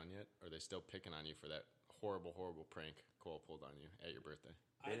that down yet? Or are they still picking on you for that horrible, horrible prank Cole pulled on you at your birthday?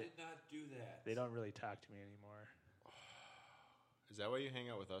 I did not do that. They don't really talk to me anymore. Is that why you hang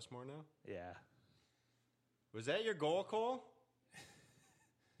out with us more now? Yeah. Was that your goal, Cole?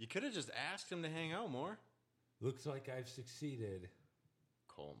 You could have just asked him to hang out more. Looks like I've succeeded.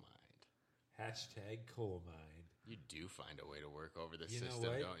 Coal mind. Hashtag coal mine. You do find a way to work over the You know system,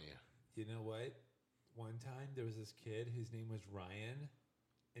 what? don't you? You know what? One time there was this kid whose name was Ryan,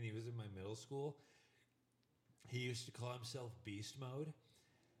 and he was in my middle school. He used to call himself Beast Mode,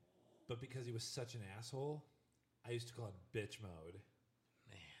 but because he was such an asshole, I used to call him Bitch Mode.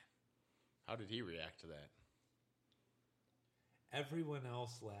 Man. How did he react to that? Everyone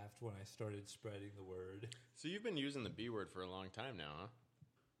else laughed when I started spreading the word. So you've been using the B word for a long time now, huh?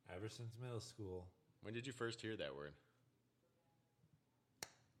 Ever since middle school. When did you first hear that word?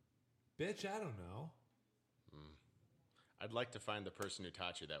 Bitch, I don't know. I'd like to find the person who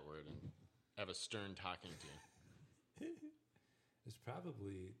taught you that word and have a stern talking to. It's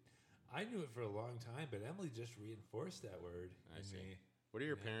probably... I knew it for a long time, but Emily just reinforced that word I in see. me. What do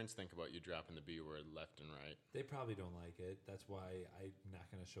your parents think about you dropping the B word left and right? They probably don't like it. That's why I'm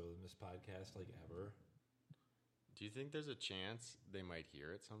not going to show them this podcast, like, ever. Do you think there's a chance they might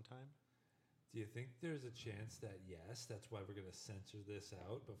hear it sometime? Do you think there's a chance that, yes, that's why we're going to censor this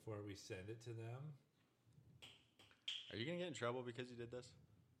out before we send it to them? Are you going to get in trouble because you did this?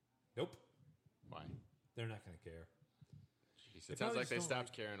 Nope. Why? They're not going to care. Jeez, They it sounds probably like they just don't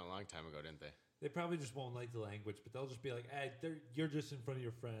stopped caring a long time ago, didn't they? They probably just won't like the language, but they'll just be like, hey, you're just in front of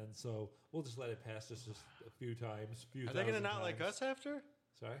your friends, so we'll just let it pass just a few times. Are they going to not like us after?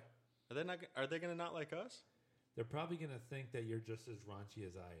 Sorry? Are they going to not like us? They're probably going to think that you're just as raunchy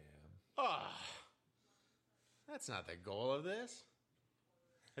as I am. Ah, That's not the goal of this.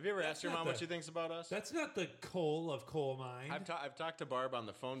 Have you ever asked your mom what she thinks about us? That's not the coal of coal mine. I've talked to Barb on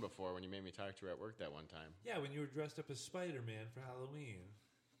the phone before when you made me talk to her at work that one time. Yeah, when you were dressed up as Spider-Man for Halloween.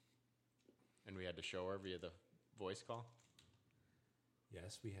 And we had to show her via the voice call?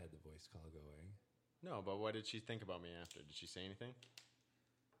 Yes, we had the voice call going. No, but what did she think about me after? Did she say anything?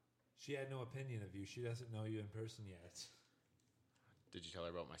 She had no opinion of you. She doesn't know you in person yet. Did you tell her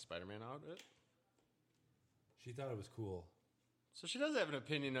about my Spider-Man outfit? She thought it was cool. So she does have an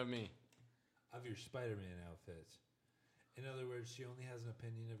opinion of me. Of your Spider-Man outfit. In other words, she only has an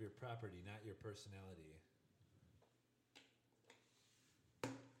opinion of your property, not your personality.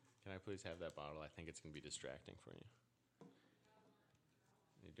 Can I please have that bottle? I think it's going to be distracting for you.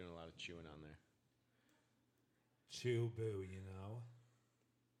 You're doing a lot of chewing on there. Chew boo, you know?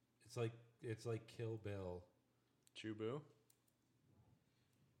 It's like Kill Bill. Chew Boo?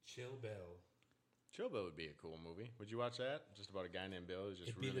 Chill Bill. Chill Bill would be a cool movie. Would you watch that? Just about a guy named Bill who's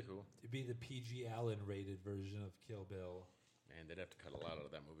just really cool. It'd be the PG Allen rated version of Kill Bill. Man, they'd have to cut a lot out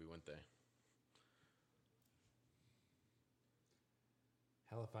of that movie, wouldn't they?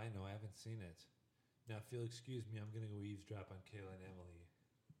 Hell if I know, I haven't seen it. Now, if you'll excuse me, I'm going to go eavesdrop on Kayla and Emily.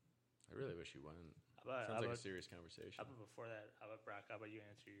 I really wish you wouldn't. How Sounds like about- a serious conversation. How about before that? How about Brock? How about you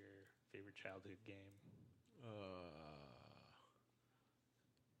answer your favorite childhood game?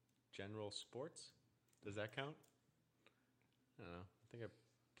 General sports? Does that count? I don't know. I think I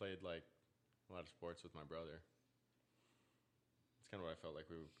played like a lot of sports with my brother. It's kind of what I felt like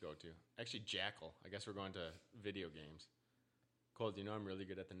we would go to. Actually, Jackal. I guess we're going to video games. Cole, do you know I'm really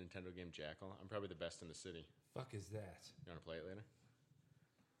good at the Nintendo game Jackal? I'm probably the best in the city. Fuck is that? You want to play it later?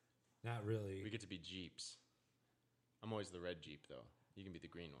 Not really. We get to be Jeeps. I'm always the red Jeep, though. You can be the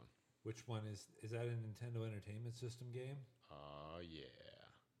green one. Which one is that a Nintendo Entertainment System game? Oh, yeah.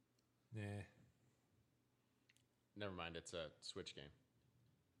 Nah. Never mind, it's a Switch game.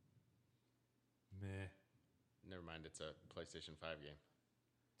 Meh. Never mind, it's a PlayStation 5 game.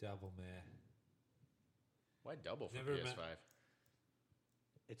 Double meh. Why double for Never PS5?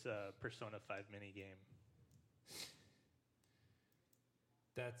 It's a Persona 5 mini game.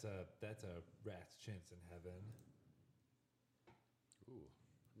 That's a rat's chance in heaven. Ooh,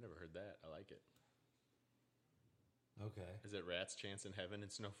 I've never heard that. I like it. Okay. Is it rat's chance in heaven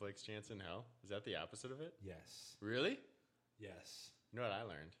and snowflake's chance in hell? Is that the opposite of it? Yes. Really? Yes. You know what I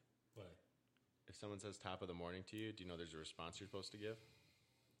learned? What? If someone says top of the morning to you, do you know there's a response you're supposed to give?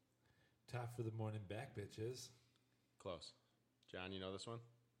 Top for the morning back, bitches. Close. John, you know this one?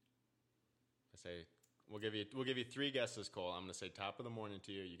 I say, we'll give you three guesses, Cole. I'm going to say top of the morning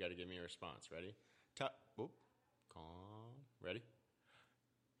to you. You got to give me a response. Ready? Top. Whoop. Calm. Ready?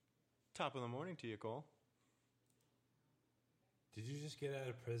 Top of the morning to you, Cole. Did you just get out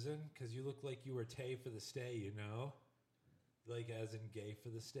of prison? Because you look like you were Tay for the stay, you know? Like as in gay for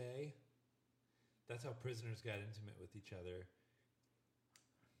the stay? That's how prisoners got intimate with each other.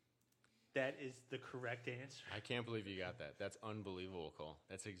 That is the correct answer. I can't believe you got that. That's unbelievable, Cole.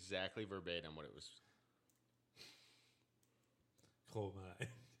 That's exactly verbatim what it was. Coal mine.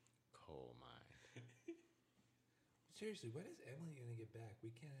 Coal mine. Seriously, when is Emily going to get back?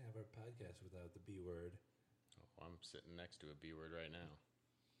 We can't have our podcast without the B word. Oh, I'm sitting next to a B word right now.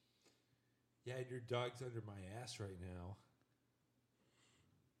 Yeah, and your dog's under my ass right now.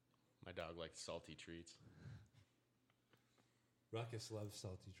 My dog likes salty treats. Ruckus loves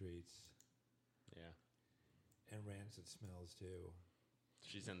salty treats. Yeah. And rancid smells, too.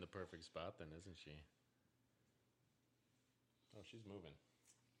 She's in the perfect spot then, isn't she? Oh, she's moving.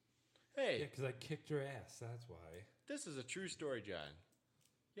 Hey, Yeah, because I kicked her ass, that's why. this is a true story, John.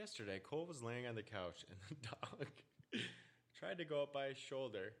 Yesterday, Cole was laying on the couch and the dog tried to go up by his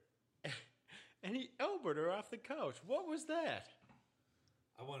shoulder and he elbowed her off the couch. What was that?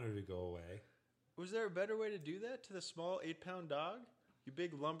 I want her to go away. Was there a better way to do that to the small 8-pound dog? You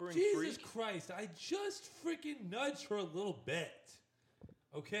big lumbering Jesus freak. Christ, I just freaking nudged her a little bit.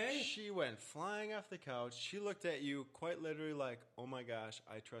 Okay? She went flying off the couch. She looked at you quite literally like, oh my gosh,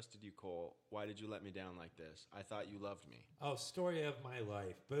 I trusted you, Cole. Why did you let me down like this? I thought you loved me. Oh, story of my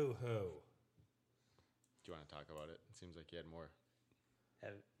life. Boo-hoo. Do you want to talk about it? It seems like you had more.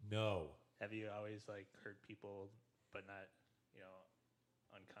 No. Have you always like hurt people, but not,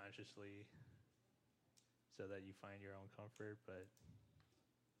 unconsciously, so that you find your own comfort? But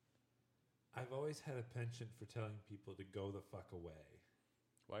I've always had a penchant for telling people to go the fuck away.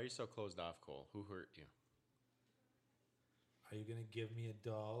 Why are you so closed off, Cole? Who hurt you? Are you going to give me a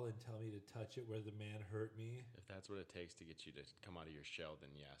doll and tell me to touch it where the man hurt me? If that's what it takes to get you to come out of your shell,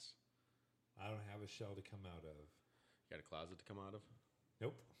 then yes. I don't have a shell to come out of. You got a closet to come out of?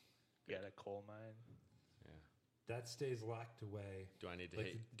 Nope. you got a coal mine. Yeah. That stays locked away. Do I need to Like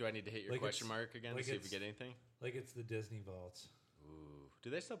hit? Do I need to hit your like question it's- mark again like to see if we it's- get anything? Like it's the Disney vault. Ooh, do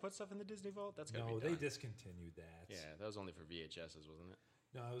they still put stuff in the Disney Vault? That's gotta No, be they done. discontinued that. Yeah, that was only for VHSs, wasn't it?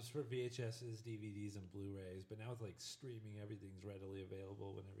 No, it was for VHSs, DVDs, and Blu-rays. But now with like streaming, everything's readily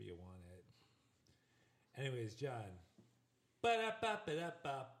available whenever you want it. Anyways, John.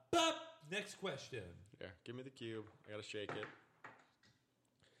 Ba-da-ba-ba-da-ba-ba. Next question. Yeah, give me the cube. I gotta shake it.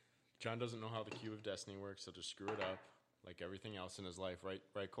 John doesn't know how the cube of destiny works, so just screw it up, like everything else in his life, right?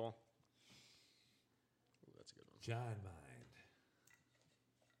 Right, Cole? Ooh, that's a good one. John Mind.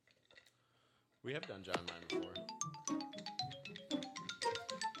 We have done John Mine before.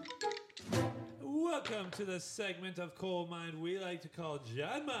 Welcome to the segment of Coal Mind we like to call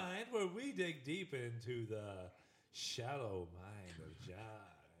John Mind, where we dig deep into the shallow mind of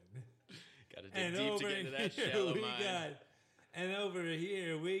John. Gotta dig deep to get into that shallow mind. And over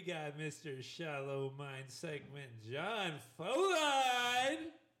here we got Mr. Shallow Mind segment, John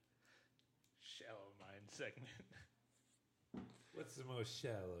Foline. Shallow mind segment. What's the most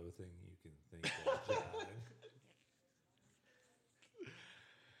shallow thing you can think of, John?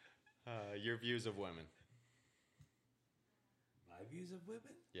 Your views of women. My views of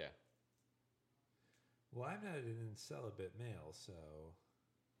women? Yeah. Well, I'm not an celibate male, so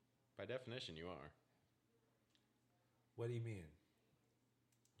By definition, you are. what do you mean?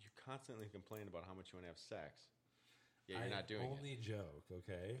 You constantly complain about how much you want to have sex. Yeah, you're I not doing it. only joke,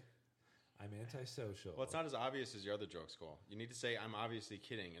 okay? I'm antisocial. Well, it's not as obvious as your other jokes, Cole. You need to say, I'm obviously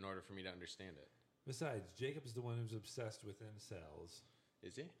kidding in order for me to understand it. Besides, Jacob's the one who's obsessed with incels.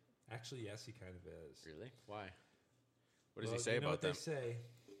 Is he? Actually, yes, he kind of is. Really? Why? What does Well, he say you know about what them? they say?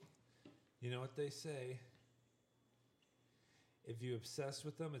 You know what they say? If you obsess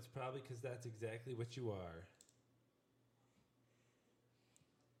with them, it's probably because that's exactly what you are.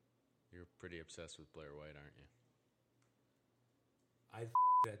 You're pretty obsessed with Blair White, aren't you? I'd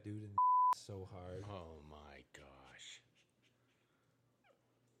that dude in the ass so hard. Oh my gosh.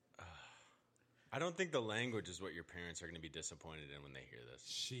 I don't think the language is what your parents are going to be disappointed in when they hear this.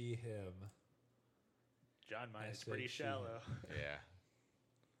 She, him. John I Mind is said pretty she. shallow. Yeah.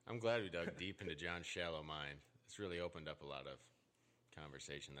 I'm glad we dug deep into John's shallow mind. It's really opened up a lot of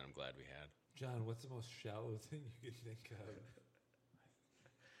conversation that I'm glad we had. John, what's the most shallow thing you can think of?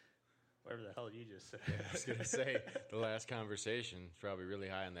 Whatever the hell you just said. I was going to say, the last conversation is probably really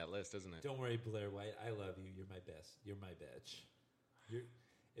high on that list, isn't it? Don't worry, Blair White. I love you. You're my best. You're my bitch.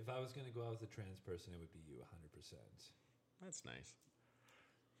 If I was going to go out with a trans person, it would be you 100%. That's nice.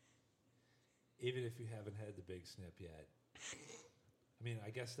 Even if you haven't had the big snip yet. I mean,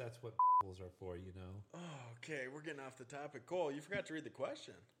 I guess that's what balls are for, you know? Oh, okay. We're getting off the topic. Cole, you forgot to read the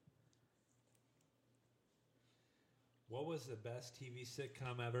question. What was the best TV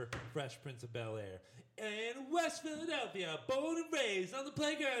sitcom ever? Fresh Prince of Bel-Air. In West Philadelphia, born and raised on the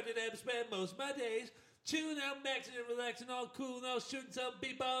playground, and I've spent most of my days chilling out, maxing and relaxing, all cool, and all shooting some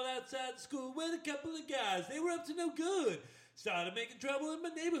b-ball outside the school with a couple of guys. They were up to no good. Started making trouble in my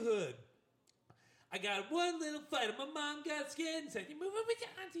neighborhood. I got one little fight, and my mom got scared and said, "You move over to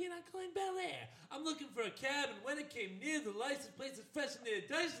Auntie and Uncle in Bel Air. I'm looking for a cab, and when it came near, the license plate was fresh in the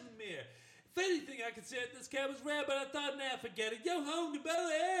dice in the mirror. If anything, I could say that this cab was rare, but I thought, nah, forget it. Yo, home to Bel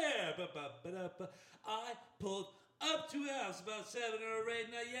Air. I pulled up to a house about 7 or 8,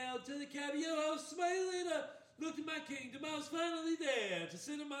 and I yelled to the cab, "Yo, ho, smile later." Looked at my kingdom, I was finally there to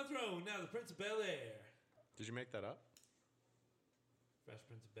sit on my throne. Now the Prince of Bel Air. Did you make that up? Fresh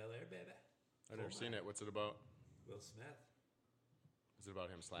Prince of Bel Air, baby. I've never seen it. What's it about? Will Smith. Is it about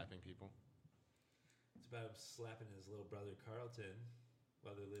him slapping people? It's about him slapping his little brother Carlton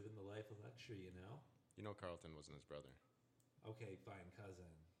while they're living the life of luxury, you know? You know Carlton wasn't his brother. Okay, fine,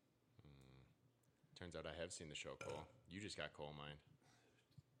 cousin. Turns out I have seen the show, Cole. You just got Cole mind.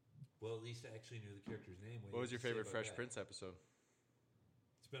 Well, at least I actually knew the character's name. What was your favorite Fresh Prince episode?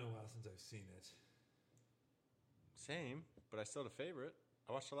 It's been a while since I've seen it. Same, but I still had a favorite.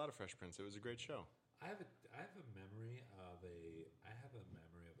 I watched a lot of Fresh Prince. It was a great show. I have a memory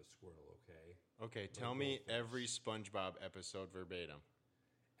of a squirrel, okay? Okay, tell me every SpongeBob episode verbatim.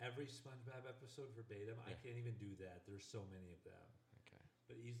 Every SpongeBob episode verbatim? I Yeah. can't even do that. There's so many of them. Okay.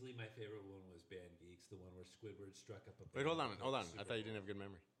 But easily my favorite one was Band Geeks, the one where Squidward struck up a Wait, hold on. band. I thought you didn't have good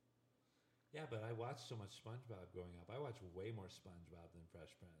memory. Yeah, but I watched so much SpongeBob growing up. I watched way more SpongeBob than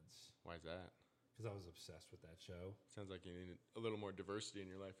Fresh Prince Why is that? because I was obsessed with that show. Sounds like you needed a little more diversity in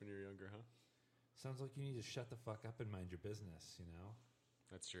your life when you were younger, huh? Sounds like you need to shut the fuck up and mind your business, you know?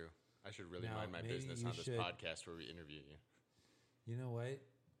 That's true. I should really Now, mind my maybe business you on this should- podcast where we interview you. You know what?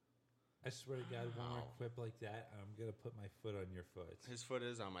 I swear to God, one more Ow. quip like that, I'm going to put my foot on your foot. His foot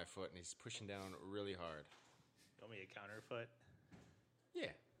is on my foot, and he's pushing down really hard. You want me to counterfoot? Yeah.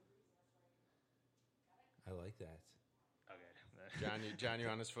 I like that. Okay. John, you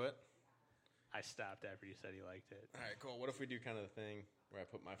on his foot? I stopped after you said he liked it. All right, cool. What if we do kind of the thing where I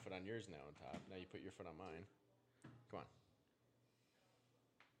put my foot on yours now on top? Now you put your foot on mine. Come on.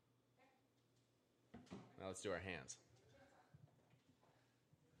 Now let's do our hands.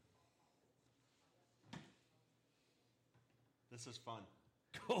 This is fun.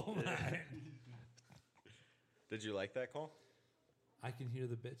 Cool, man. Did you like that, Cole? I can hear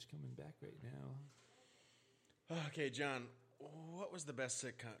the bitch coming back right now. Okay, John, what was the best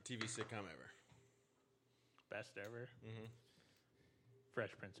TV sitcom ever? Best ever? Mm-hmm.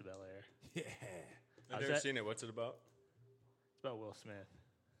 Fresh Prince of Bel-Air. Yeah. I've never seen it. What's it about? It's about Will Smith.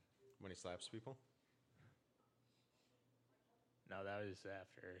 When he slaps people? No, that was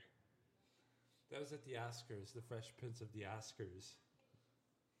after. That was at the Oscars, the Fresh Prince of the Oscars.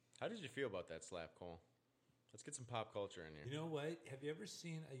 How did you feel about that slap, Cole? Let's get some pop culture in here. You know what? Have you ever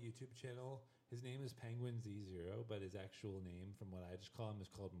seen a YouTube channel? His name is Penguin Z0, but his actual name, from what I just call him, is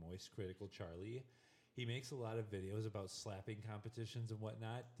called Moist Critical Charlie. He makes a lot of videos about slapping competitions and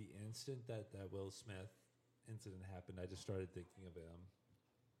whatnot. The instant that Will Smith incident happened, I just started thinking of him.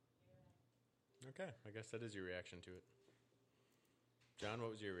 Okay, I guess that is your reaction to it. John,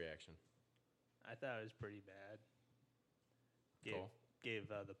 what was your reaction? I thought it was pretty bad. Gave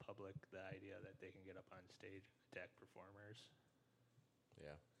the public the idea that they can get up on stage and attack performers.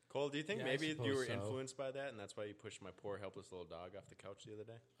 Yeah. Cole, do you think Yeah, maybe I you were suppose so. influenced by that, and that's why you pushed my poor, helpless little dog off the couch the other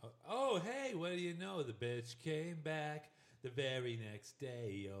day? Oh, hey, what do you know? The bitch came back the very next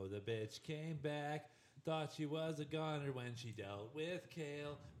day. Oh, the bitch came back. Thought she was a goner when she dealt with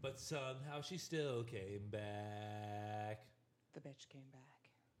Kale, but somehow she still came back. The bitch came back.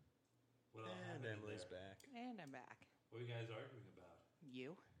 What all And happened Emily's there? back. And I'm back. What were you guys arguing about?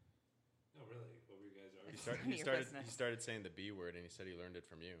 You? No, really. What were you guys arguing It's about? none of your business. He started saying the B word, and he said he learned it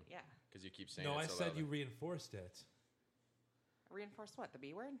from you. Yeah. Because you keep saying No, it I so said loudly. you reinforced it. Reinforced what? The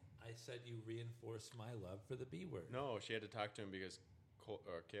B word? I said you reinforced my love for the B word. No, she had to talk to him because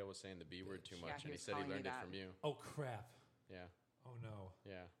Kale was saying the B word too Yeah, much, he and he was said he calling you learned it that. from you. Oh, crap. Yeah, Oh, no.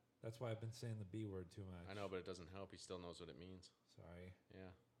 yeah. That's why I've been saying the B word too much. I know, but it doesn't help. He still knows what it means. Sorry. Yeah.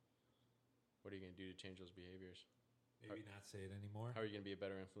 What are you going to do to change those behaviors? Maybe not say it anymore. How are you going to be a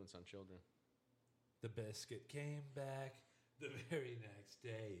better influence on children? The biscuit came back the very next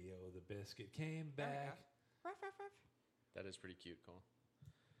day. Oh, the biscuit came There we go. back. Ruff, ruff, ruff. That is pretty cute, Cole.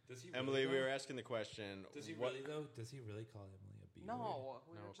 Does he Emily, really, we though? were asking the question. Does he what- really, though? Does he really call Emily a B word? No,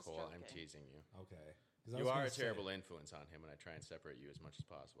 we No, were just Cole, joking. I'm teasing you. Okay. 'Cause I You was are gonna a say- terrible influence on him, and I try and separate you as much as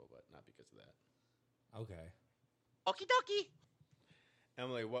possible, but not because of that. Okay. Okie dokie.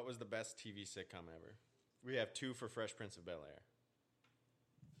 Emily, what was the best TV sitcom ever? We have 2 for Fresh Prince of Bel-Air.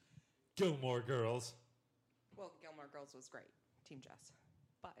 Gilmore Girls. Well, Gilmore Girls was great. Team Jess.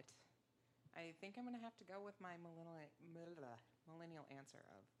 But I think I'm going to have to go with my millennial answer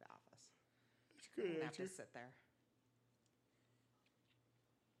of The Office. That's a I'm good going to have to sit there.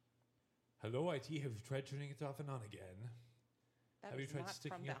 Hello, IT. Have you tried turning it off and on again? That Have you is tried not from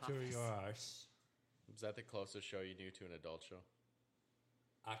sticking The up to Office. your arse? Was that the closest show you knew to an adult show?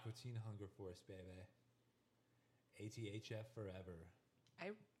 Aqua Teen Hunger Force, baby. ATHF forever.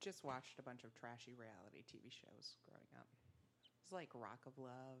 I just watched a bunch of trashy reality TV shows growing up. It was like Rock of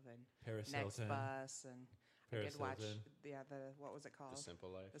Love and Paris Next Hilton. Bus, and I Paris did watch Hilton. the what was it called? The Simple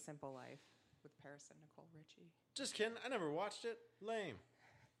Life. The Simple Life with Paris and Nicole Richie. Just kidding. I never watched it. Lame.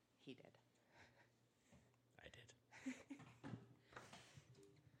 He did. I did.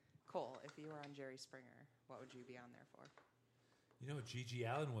 Cole, if you were on Jerry Springer, what would you be on there for? You know, Gigi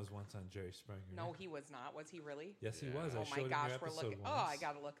Allen was once on Jerry Springer. No, he was not. Was he really? Yes, he Yeah. was. I Oh showed my him gosh, your we're episode looking. once. Oh, I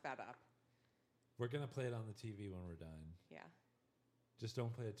gotta look that up. We're going to play it on the TV when we're done. Yeah. Just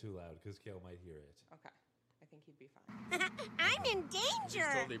don't play it too loud because Kale might hear it. Okay. I think he'd be fine. I'm in He's danger.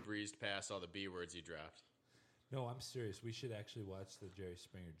 totally breezed past all the B words you dropped. No, I'm serious. We should actually watch the Jerry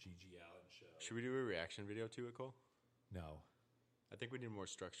Springer Gigi Allen show. Should we do a reaction video to it, Cole? No. I think we need more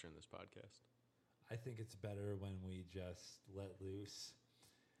structure in this podcast. I think it's better when we just let loose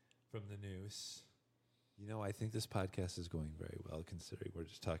from the noose. You know, I think this podcast is going very well considering we're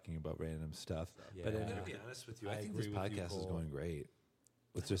just talking about random stuff. Yeah. But I'm I'm gonna going be to be honest with you. I I think agree this with you, podcast is Cole. going great.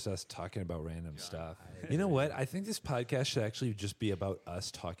 With just us talking about random stuff. I You know what? I think this podcast should actually just be about us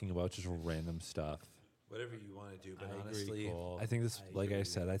talking about just random stuff. Whatever you want to do, but I agree, honestly, Cole. I think this, like I agree.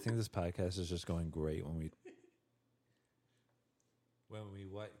 said, I think this podcast is just going great when we. when we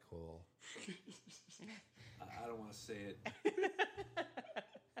what, Cole? I don't want to say it.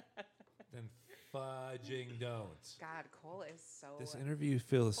 Then fudging don't. God, Cole is so. This interview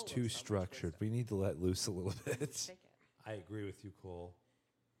feels full of too so much structured. wisdom. We need to let loose a little bit. Take it. I agree with you, Cole.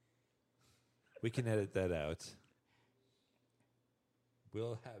 We can edit that out.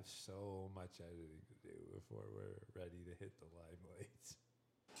 We'll have so much editing to do before we're ready to hit the limelight.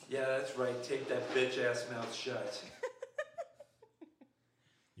 Yeah, that's right. Take that bitch ass mouth shut.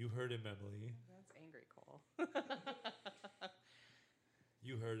 You heard him, Emily. That's angry, Cole.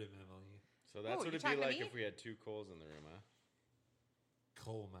 You heard him, Emily. So that's what you it'd be talking to like me? if we had two Coles in the room, huh?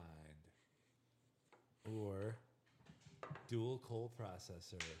 Coal mind. Or dual coal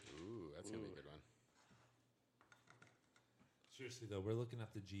processor. Ooh, that's going to be a good one. Seriously, though, we're looking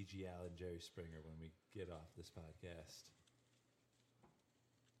up the G.G. Allen, Jerry Springer when we get off this podcast.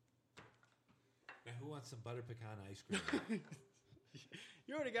 Now, who wants some butter pecan ice cream?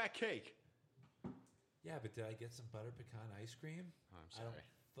 You already got cake. Yeah, but did I get some butter pecan ice cream? Oh, I'm I sorry. don't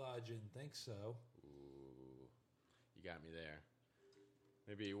fudging think so. Ooh, you got me there.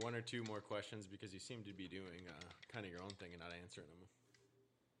 Maybe one or two more questions because you seem to be doing kind of your own thing and not answering them.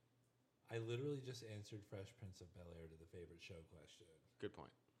 I literally just answered Fresh Prince of Bel-Air to the favorite show question. Good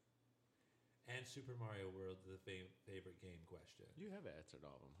point. And Super Mario World to the favorite game question. You have answered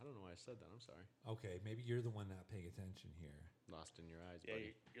all of them. I don't know why I said that. I'm sorry. Okay, maybe you're the one not paying attention here. Lost in your eyes, Yeah,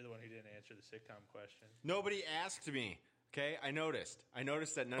 buddy. you're the one who didn't answer the sitcom question. Nobody asked me. Okay, I noticed. I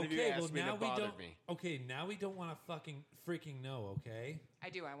noticed that none of you asked me that bothered me. Okay, now we don't want to freaking know, okay?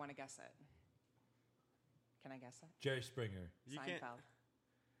 I do. I want to guess it. Can I guess it? Jerry Springer. You can't. Seinfeld.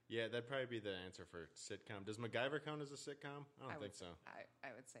 Yeah, that'd probably be the answer for sitcom. Does MacGyver count as a sitcom? I don't think so. I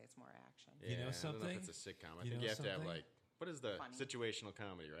would say it's more action. You know I don't know something? if it's a sitcom. I You think know you have to have something? what is the Funny. situational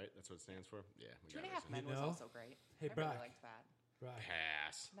comedy, right? That's what it stands for? Yeah. Two and a MacGyver's Half in Men You was know? also great. Hey, I Brock. really liked that. Brock. it.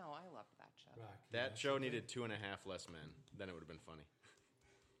 Pass. No, I loved that show. Brock. you That know show something? needed 2.5 less men. Then it would have been funny.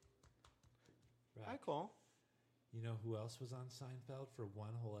 Brock, Cole. you know who else was on Seinfeld for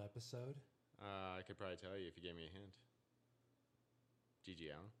one whole episode? I could probably tell you if you gave me a hint. G.G.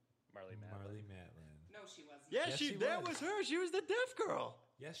 Allen. Marley Matlin. Marley Matlin. No, she wasn't. Yeah, Yes, she that was. was her. She was the deaf girl.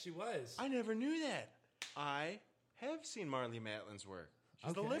 Yes, she was. I never knew that. I have seen Marley Matlin's work.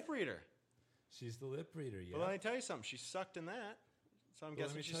 She's the Okay. lip reader. She's the lip reader, yeah. But let me tell you something. She sucked in that. So I'm Well,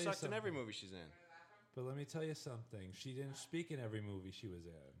 let guessing me she tell you sucked in every something. movie she's in. But let me tell you something. She didn't speak in every movie she was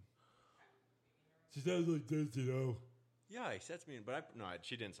in. She sounds like this, you know. Yikes, that's mean. But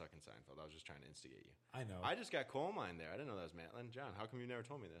she didn't suck in Seinfeld. I was just trying to instigate you. I know. I just got coal mine there. I didn't know that was Matlin. John, how come you never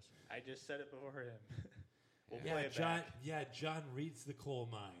told me this? I just said it before him. We'll Yeah. play it John. back. Yeah, John reads the coal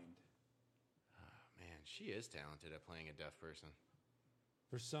mine. Oh, man, she is talented at playing a deaf person.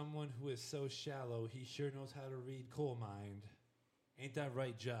 For someone who is so shallow, he sure knows how to read coal mine. Ain't that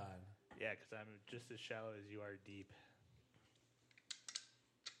right, John? Yeah, because I'm just as shallow as you are deep.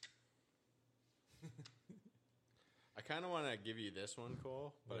 I kind of want to give you this one,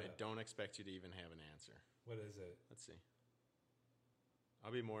 Cole, but I What? don't expect you to even have an answer. What is it? Let's see.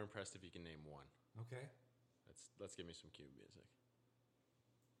 I'll be more impressed if you can name one. Okay. Let's give me some cue music.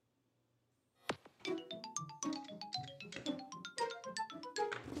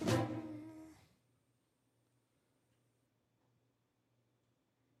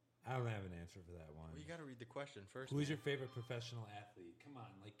 I don't have an answer for that one. Well, you got to read the question first. Who's man. your favorite professional athlete? Come on,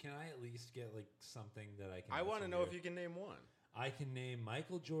 like, can I at least get like something that I can? I want to answer know here? if you can name one. I can name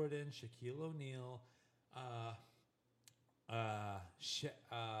Michael Jordan, Shaquille O'Neal,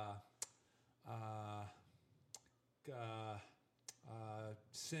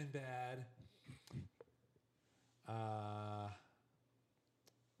 Sinbad,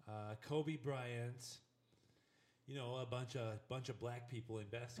 Kobe Bryant. You know, a bunch of black people in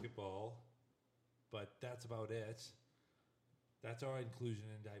basketball, but that's about it. That's our inclusion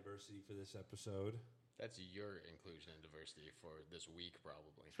and diversity for this episode. That's your inclusion and diversity for this week,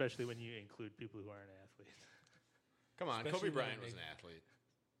 probably. Especially when you include people who aren't athletes. Come on, Especially Kobe when I Bryant was make- an athlete.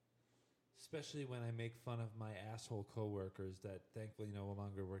 Especially when I make fun of my asshole coworkers that thankfully no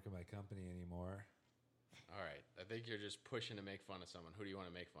longer work at my company anymore. All right, I think you're just pushing to make fun of someone. Who do you want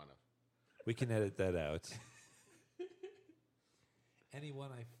to make fun of? We can edit that out.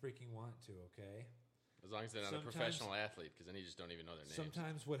 Anyone I freaking want to, okay? As long as they're not a Sometimes- professional athlete, because then you just don't even know their names.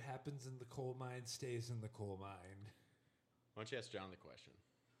 Sometimes what happens in the coal mine stays in the coal mine. Why don't you ask John the question?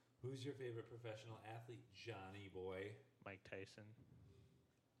 Who's your favorite professional athlete, Johnny boy? Mike Tyson.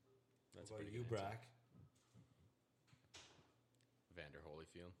 That's What a about pretty you, good answer. Brock? Vander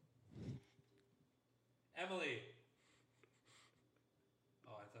Holyfield. Emily.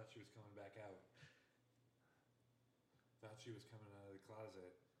 Oh, I thought she was coming back out. Thought she was coming out of the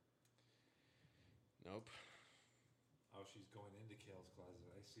closet. Nope. Oh, she's going into Kale's closet.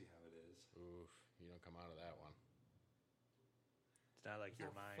 I see how it is. Oof. You don't come out of that one. It's not like your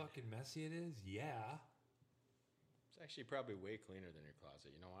How mind. fucking messy it is? Yeah. It's actually probably way cleaner than your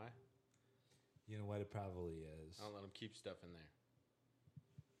closet. You know why? You know what? It probably is. I don't let them keep stuff in there.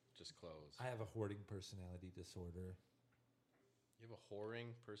 Just clothes. I have a hoarding personality disorder. You have a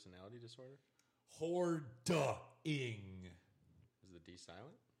whoring personality disorder? Hoarding. Is the D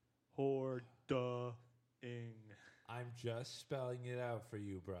silent? Hoarding. I'm just spelling it out for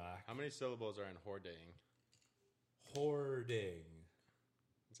you, Brock. How many syllables are in hoarding? Hoarding.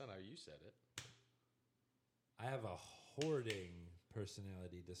 That's not how you said it. I have a hoarding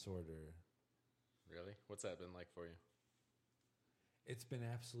personality disorder. Really? What's that been like for you? It's been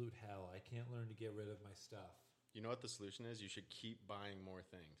absolute hell. I can't learn to get rid of my stuff. You know what the solution is? You should keep buying more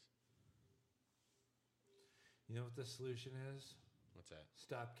things. You know what the solution is? What's that?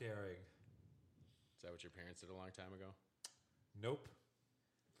 Stop caring. Is that what your parents did a long time ago? Nope.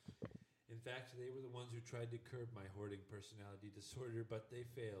 In fact, they were the ones who tried to curb my hoarding personality disorder, but they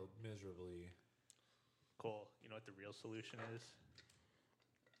failed miserably. Cole, you know what the real solution is?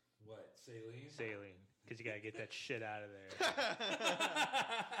 What, saline? Saline. Because you got to get that shit out of there.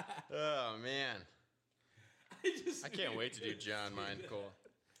 Oh, man. I can't wait to do John Mind, Cole.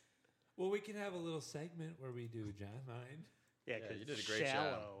 Well, we can have a little segment where we do John Mind. Yeah, Yeah, because you did a great job.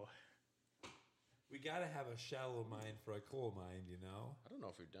 shallow. We got to have a shallow mind for a Cole mind, you know? I don't know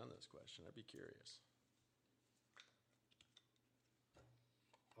if we've done this question. I'd be curious.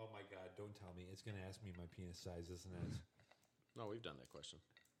 Oh my God, don't tell me. It's going to ask me my penis size, isn't it? No, we've done that question.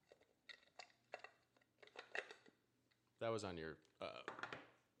 That was on your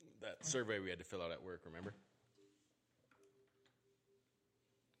that survey we had to fill out at work, remember?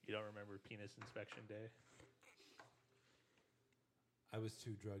 You don't remember penis inspection day? I was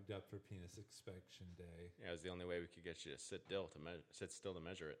too drugged up for penis inspection day. Yeah, it was the only way we could get you to sit still to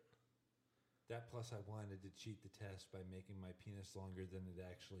measure it. That plus I wanted to cheat the test by making my penis longer than it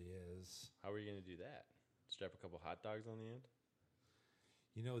actually is. How were you going to do that? Strap a couple hot dogs on the end?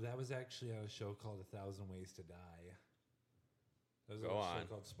 You know, that was actually on a show called 1,000 Ways to Die. That was Go on a on. show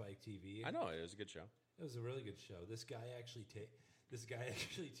called Spike TV. I know, it was a good show. It was a really good show. This guy actually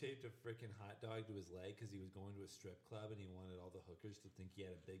taped a freaking hot dog to his leg because he was going to a strip club and he wanted all the hookers to think he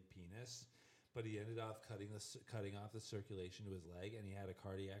had a big penis. But he ended up cutting off the circulation to his leg, and he had a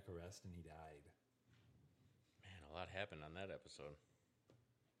cardiac arrest, and he died. Man, a lot happened on that episode.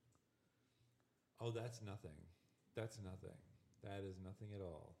 Oh, that's nothing. That's nothing. That is nothing at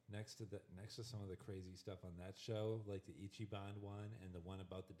all. Next to some of the crazy stuff on that show, like the Ichiban one and the one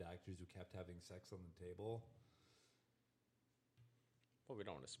about the doctors who kept having sex on the table. Well, we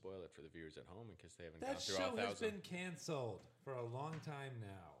don't want to spoil it for the viewers at home in case they haven't That gone through all show has 1,000. been canceled for a long time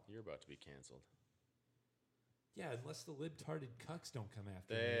now. You're about to be canceled. Yeah, unless the libtarded cucks don't come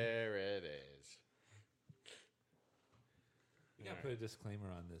after me. There it is. We gotta put a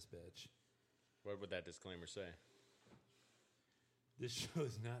disclaimer on this bitch. What would that disclaimer say? This show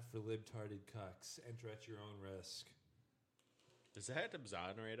is not for libtarded cucks. Enter at your own risk. Does that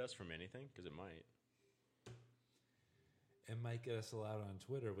exonerate us from anything? Because it might. It might get us allowed on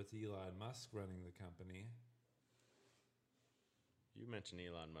Twitter with Elon Musk running the company. You mention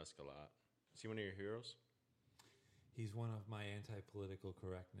Elon Musk a lot. Is he one of your heroes? He's one of my anti-political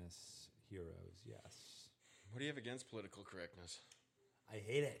correctness heroes, yes. What do you have against political correctness? I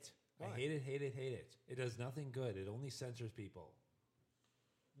hate it. Why? I hate it, hate it, hate it. It does nothing good. It only censors people.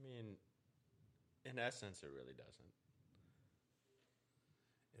 I mean, in essence, it really doesn't.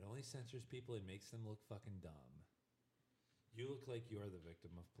 It only censors people and makes them look fucking dumb. You look like you're the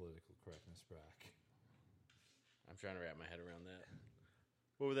victim of political correctness, Brock. I'm trying to wrap my head around that.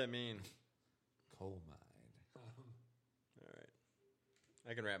 What would that mean? Coal mine. All right.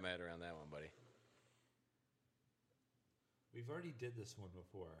 I can wrap my head around that one, buddy. We've already did this one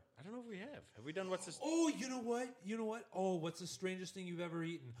before. I don't know if we have. Have we done what's this? Oh, you know what? You know what? Oh, what's the strangest thing you've ever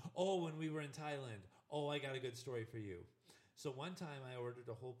eaten? Oh, when we were in Thailand. Oh, I got a good story for you. So one time I ordered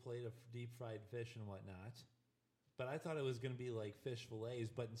a whole plate of deep fried fish and whatnot. But I thought it was going to be like fish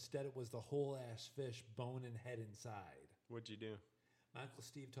fillets, but instead it was the whole ass fish, bone and head inside. What'd you do? My Uncle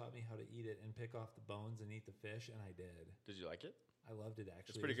Steve taught me how to eat it and pick off the bones and eat the fish, and I did. Did you like it? I loved it, actually.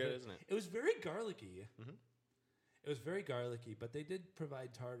 It's pretty good, isn't it? It was very garlicky. Mhm. It was very garlicky, but they did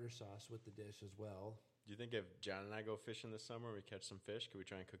provide tartar sauce with the dish as well. Do you think if John and I go fishing this summer and we catch some fish, could we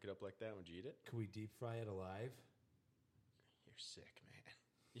try and cook it up like that? Would you eat it? Could we deep fry it alive? You're sick, man.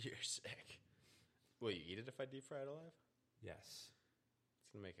 You're sick. Will you eat it if I deep fry it alive? Yes.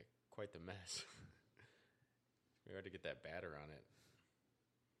 It's going to make it quite the mess. We got to get that batter on it.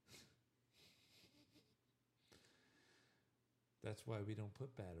 That's why we don't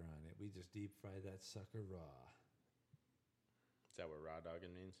put batter on it. We just deep fry that sucker raw. Is that what raw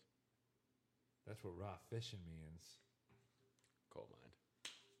dogging means? That's what raw fishing means. Coal mine.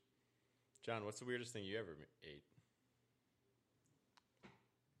 John, what's the weirdest thing you ever ate?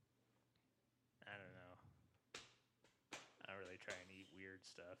 I don't know. I don't really try and eat weird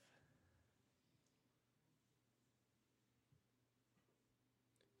stuff.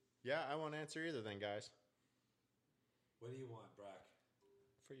 Yeah, I won't answer either then, guys. What do you want, Brock?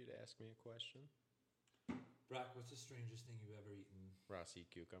 For you to ask me a question. Brock, what's the strangest thing you've ever eaten? Raw sea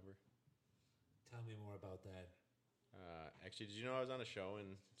cucumber. Tell me more about that. Actually, did you know I was on a show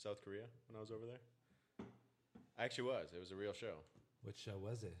in South Korea when I was over there? I actually was. It was a real show. What show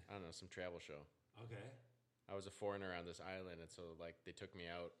was it? I don't know, some travel show. Okay. I was a foreigner on this island, and so like they took me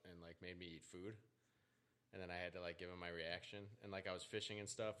out and like made me eat food, and then I had to like give them my reaction, and like I was fishing and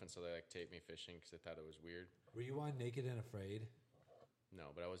stuff, and so they like taped me fishing because they thought it was weird. Were you on Naked and Afraid?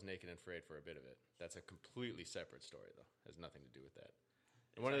 No, but I was naked and afraid for a bit of it. That's a completely separate story, though. Has nothing to do with that.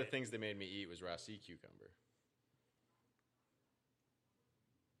 And one of the things they made me eat was raw sea cucumber.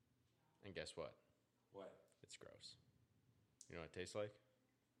 And guess what? What? It's gross. You know what it tastes like?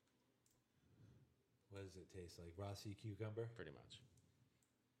 What does it taste like? Raw sea cucumber? Pretty much.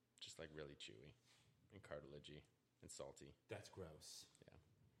 Just like really chewy and cartilagey and salty. That's gross. Yeah.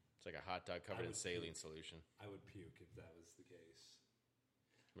 It's like a hot dog covered in would saline puke. solution. I would puke if that was the case.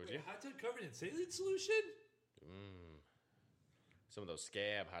 Would Wait, you? hot dog covered in saline solution? Some of those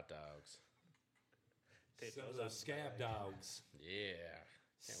scab hot dogs. Tape Some of those those scab dogs. Yeah.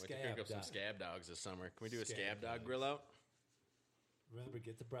 Can't wait to Scab pick up some dog. scab dogs this summer. Can we do a Scab scab dog dogs. grill out? Remember,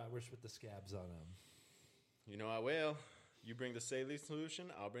 get the bratwurst with the scabs on them. You know I will. You bring the saline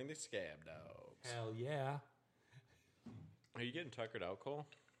solution, I'll bring the scab dogs. Hell yeah. Are you getting tuckered out, Cole?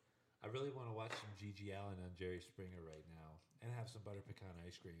 I really want to watch some Gigi Allen on Jerry Springer right now and have some butter pecan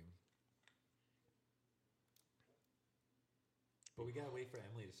ice cream. But we got to wait for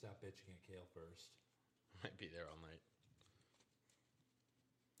Emily to stop bitching at Kale first. Might be there all night.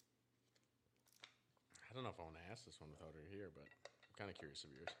 I don't know if I want to ask this one without her here, but I'm kind of curious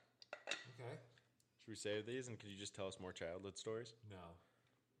of yours. Okay. Should we save these, and could you just tell us more childhood stories? No.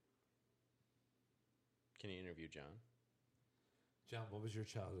 Can you interview John? John, what was your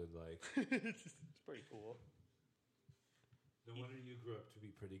childhood like? It's pretty cool. No wonder you grew up to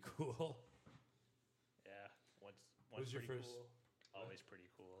be pretty cool. Yeah. Once Who's your pretty first- cool. Always pretty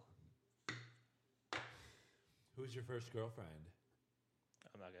cool. Who was your first girlfriend?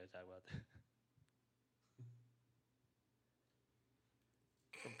 I'm not gonna talk about that.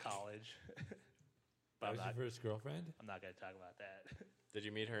 From college. That But was your first girlfriend? I'm not gonna talk about that. Did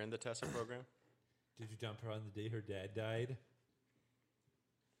you meet her in the Tessa program? Did you dump her on the day her dad died?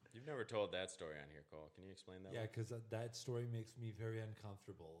 You've never told that story on here, Cole. Can you explain that Yeah, one? because that story makes me very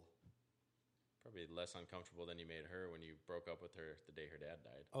uncomfortable. Probably less uncomfortable than you made her when you broke up with her the day her dad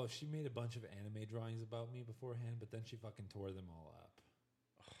died. Oh, she made a bunch of anime drawings about me beforehand, but then she fucking tore them all up.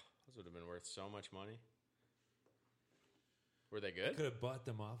 Those would have been worth so much money. Were they I good? could have bought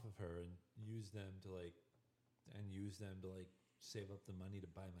them off of her and used them to save up the money to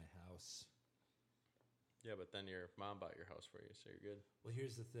buy my house. Yeah, but then your mom bought your house for you, so you're good. Well,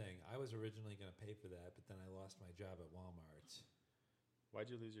 here's the thing. I was originally going to pay for that, but then I lost my job at Walmart. Why'd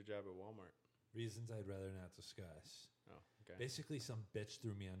you lose your job at Walmart? Reasons I'd rather not discuss. Oh, okay. Basically, some bitch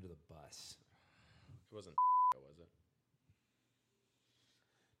threw me under the bus. It wasn't was it?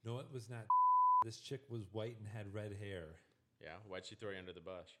 No, it was not. This chick was white and had red hair. Yeah, why'd she throw you under the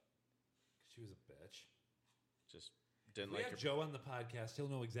bus? She was a bitch. Just If didn't we like have your... Joe on the podcast, he'll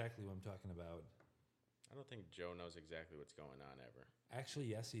know exactly what I'm talking about. I don't think Joe knows exactly what's going on ever. Actually,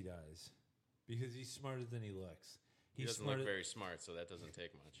 yes, he does. Because he's smarter than he looks. He doesn't look very smart, so that doesn't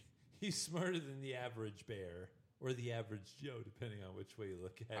take much. He's smarter than the average bear. Or the average Joe, depending on which way you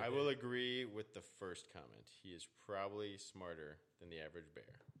look at it. I will agree with the first comment. He is probably smarter than the average bear.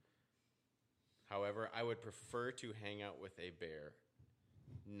 However, I would prefer to hang out with a bear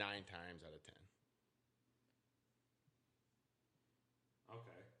 9 times out of 10.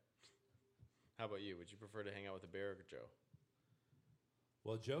 Okay. How about you? Would you prefer to hang out with a bear or Joe?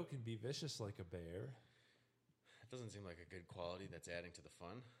 Well, Joe can be vicious like a bear. That doesn't seem like a good quality that's adding to the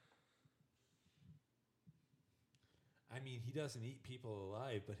fun. I mean, he doesn't eat people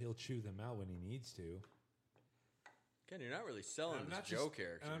alive, but he'll chew them out when he needs to. Again, you're not really selling I'm this not Joe just-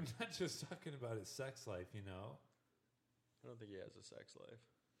 character. I'm not just talking about his sex life, you know? I don't think he has a sex life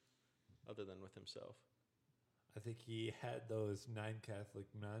other than with himself. I think he had those 9 Catholic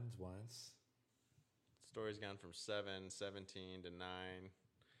nuns once. Story's gone from 7, 17 to 9.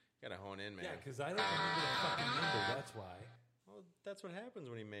 Gotta hone in, man. Yeah, because I don't remember the fucking number, that's why. Well, Well, that's what happens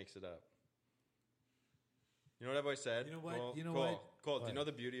when he makes it up. You know what I've always said? You know what? Cole, You know Cole, what? Cole, do What? you know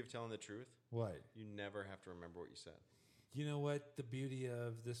the beauty of telling the truth? What? You never have to remember what you said. You know what the beauty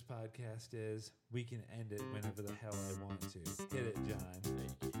of this podcast is? We can end it whenever the hell I want to. Hit it, John. Yeah,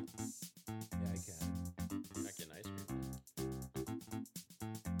 you can't. Yeah, I can. Not getting ice cream.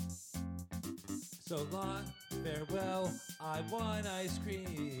 So long, farewell, I want ice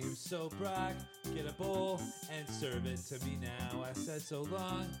cream. So Brock, get a bowl and serve it to me now. I said so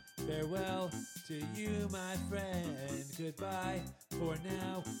long, farewell to you, my friend. Goodbye for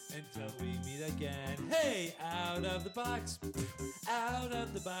now until we meet again. Hey, out of the box, out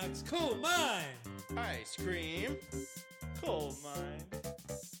of the box, coal mine, Ice cream. Coal mine.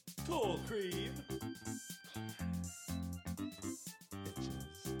 coal cream.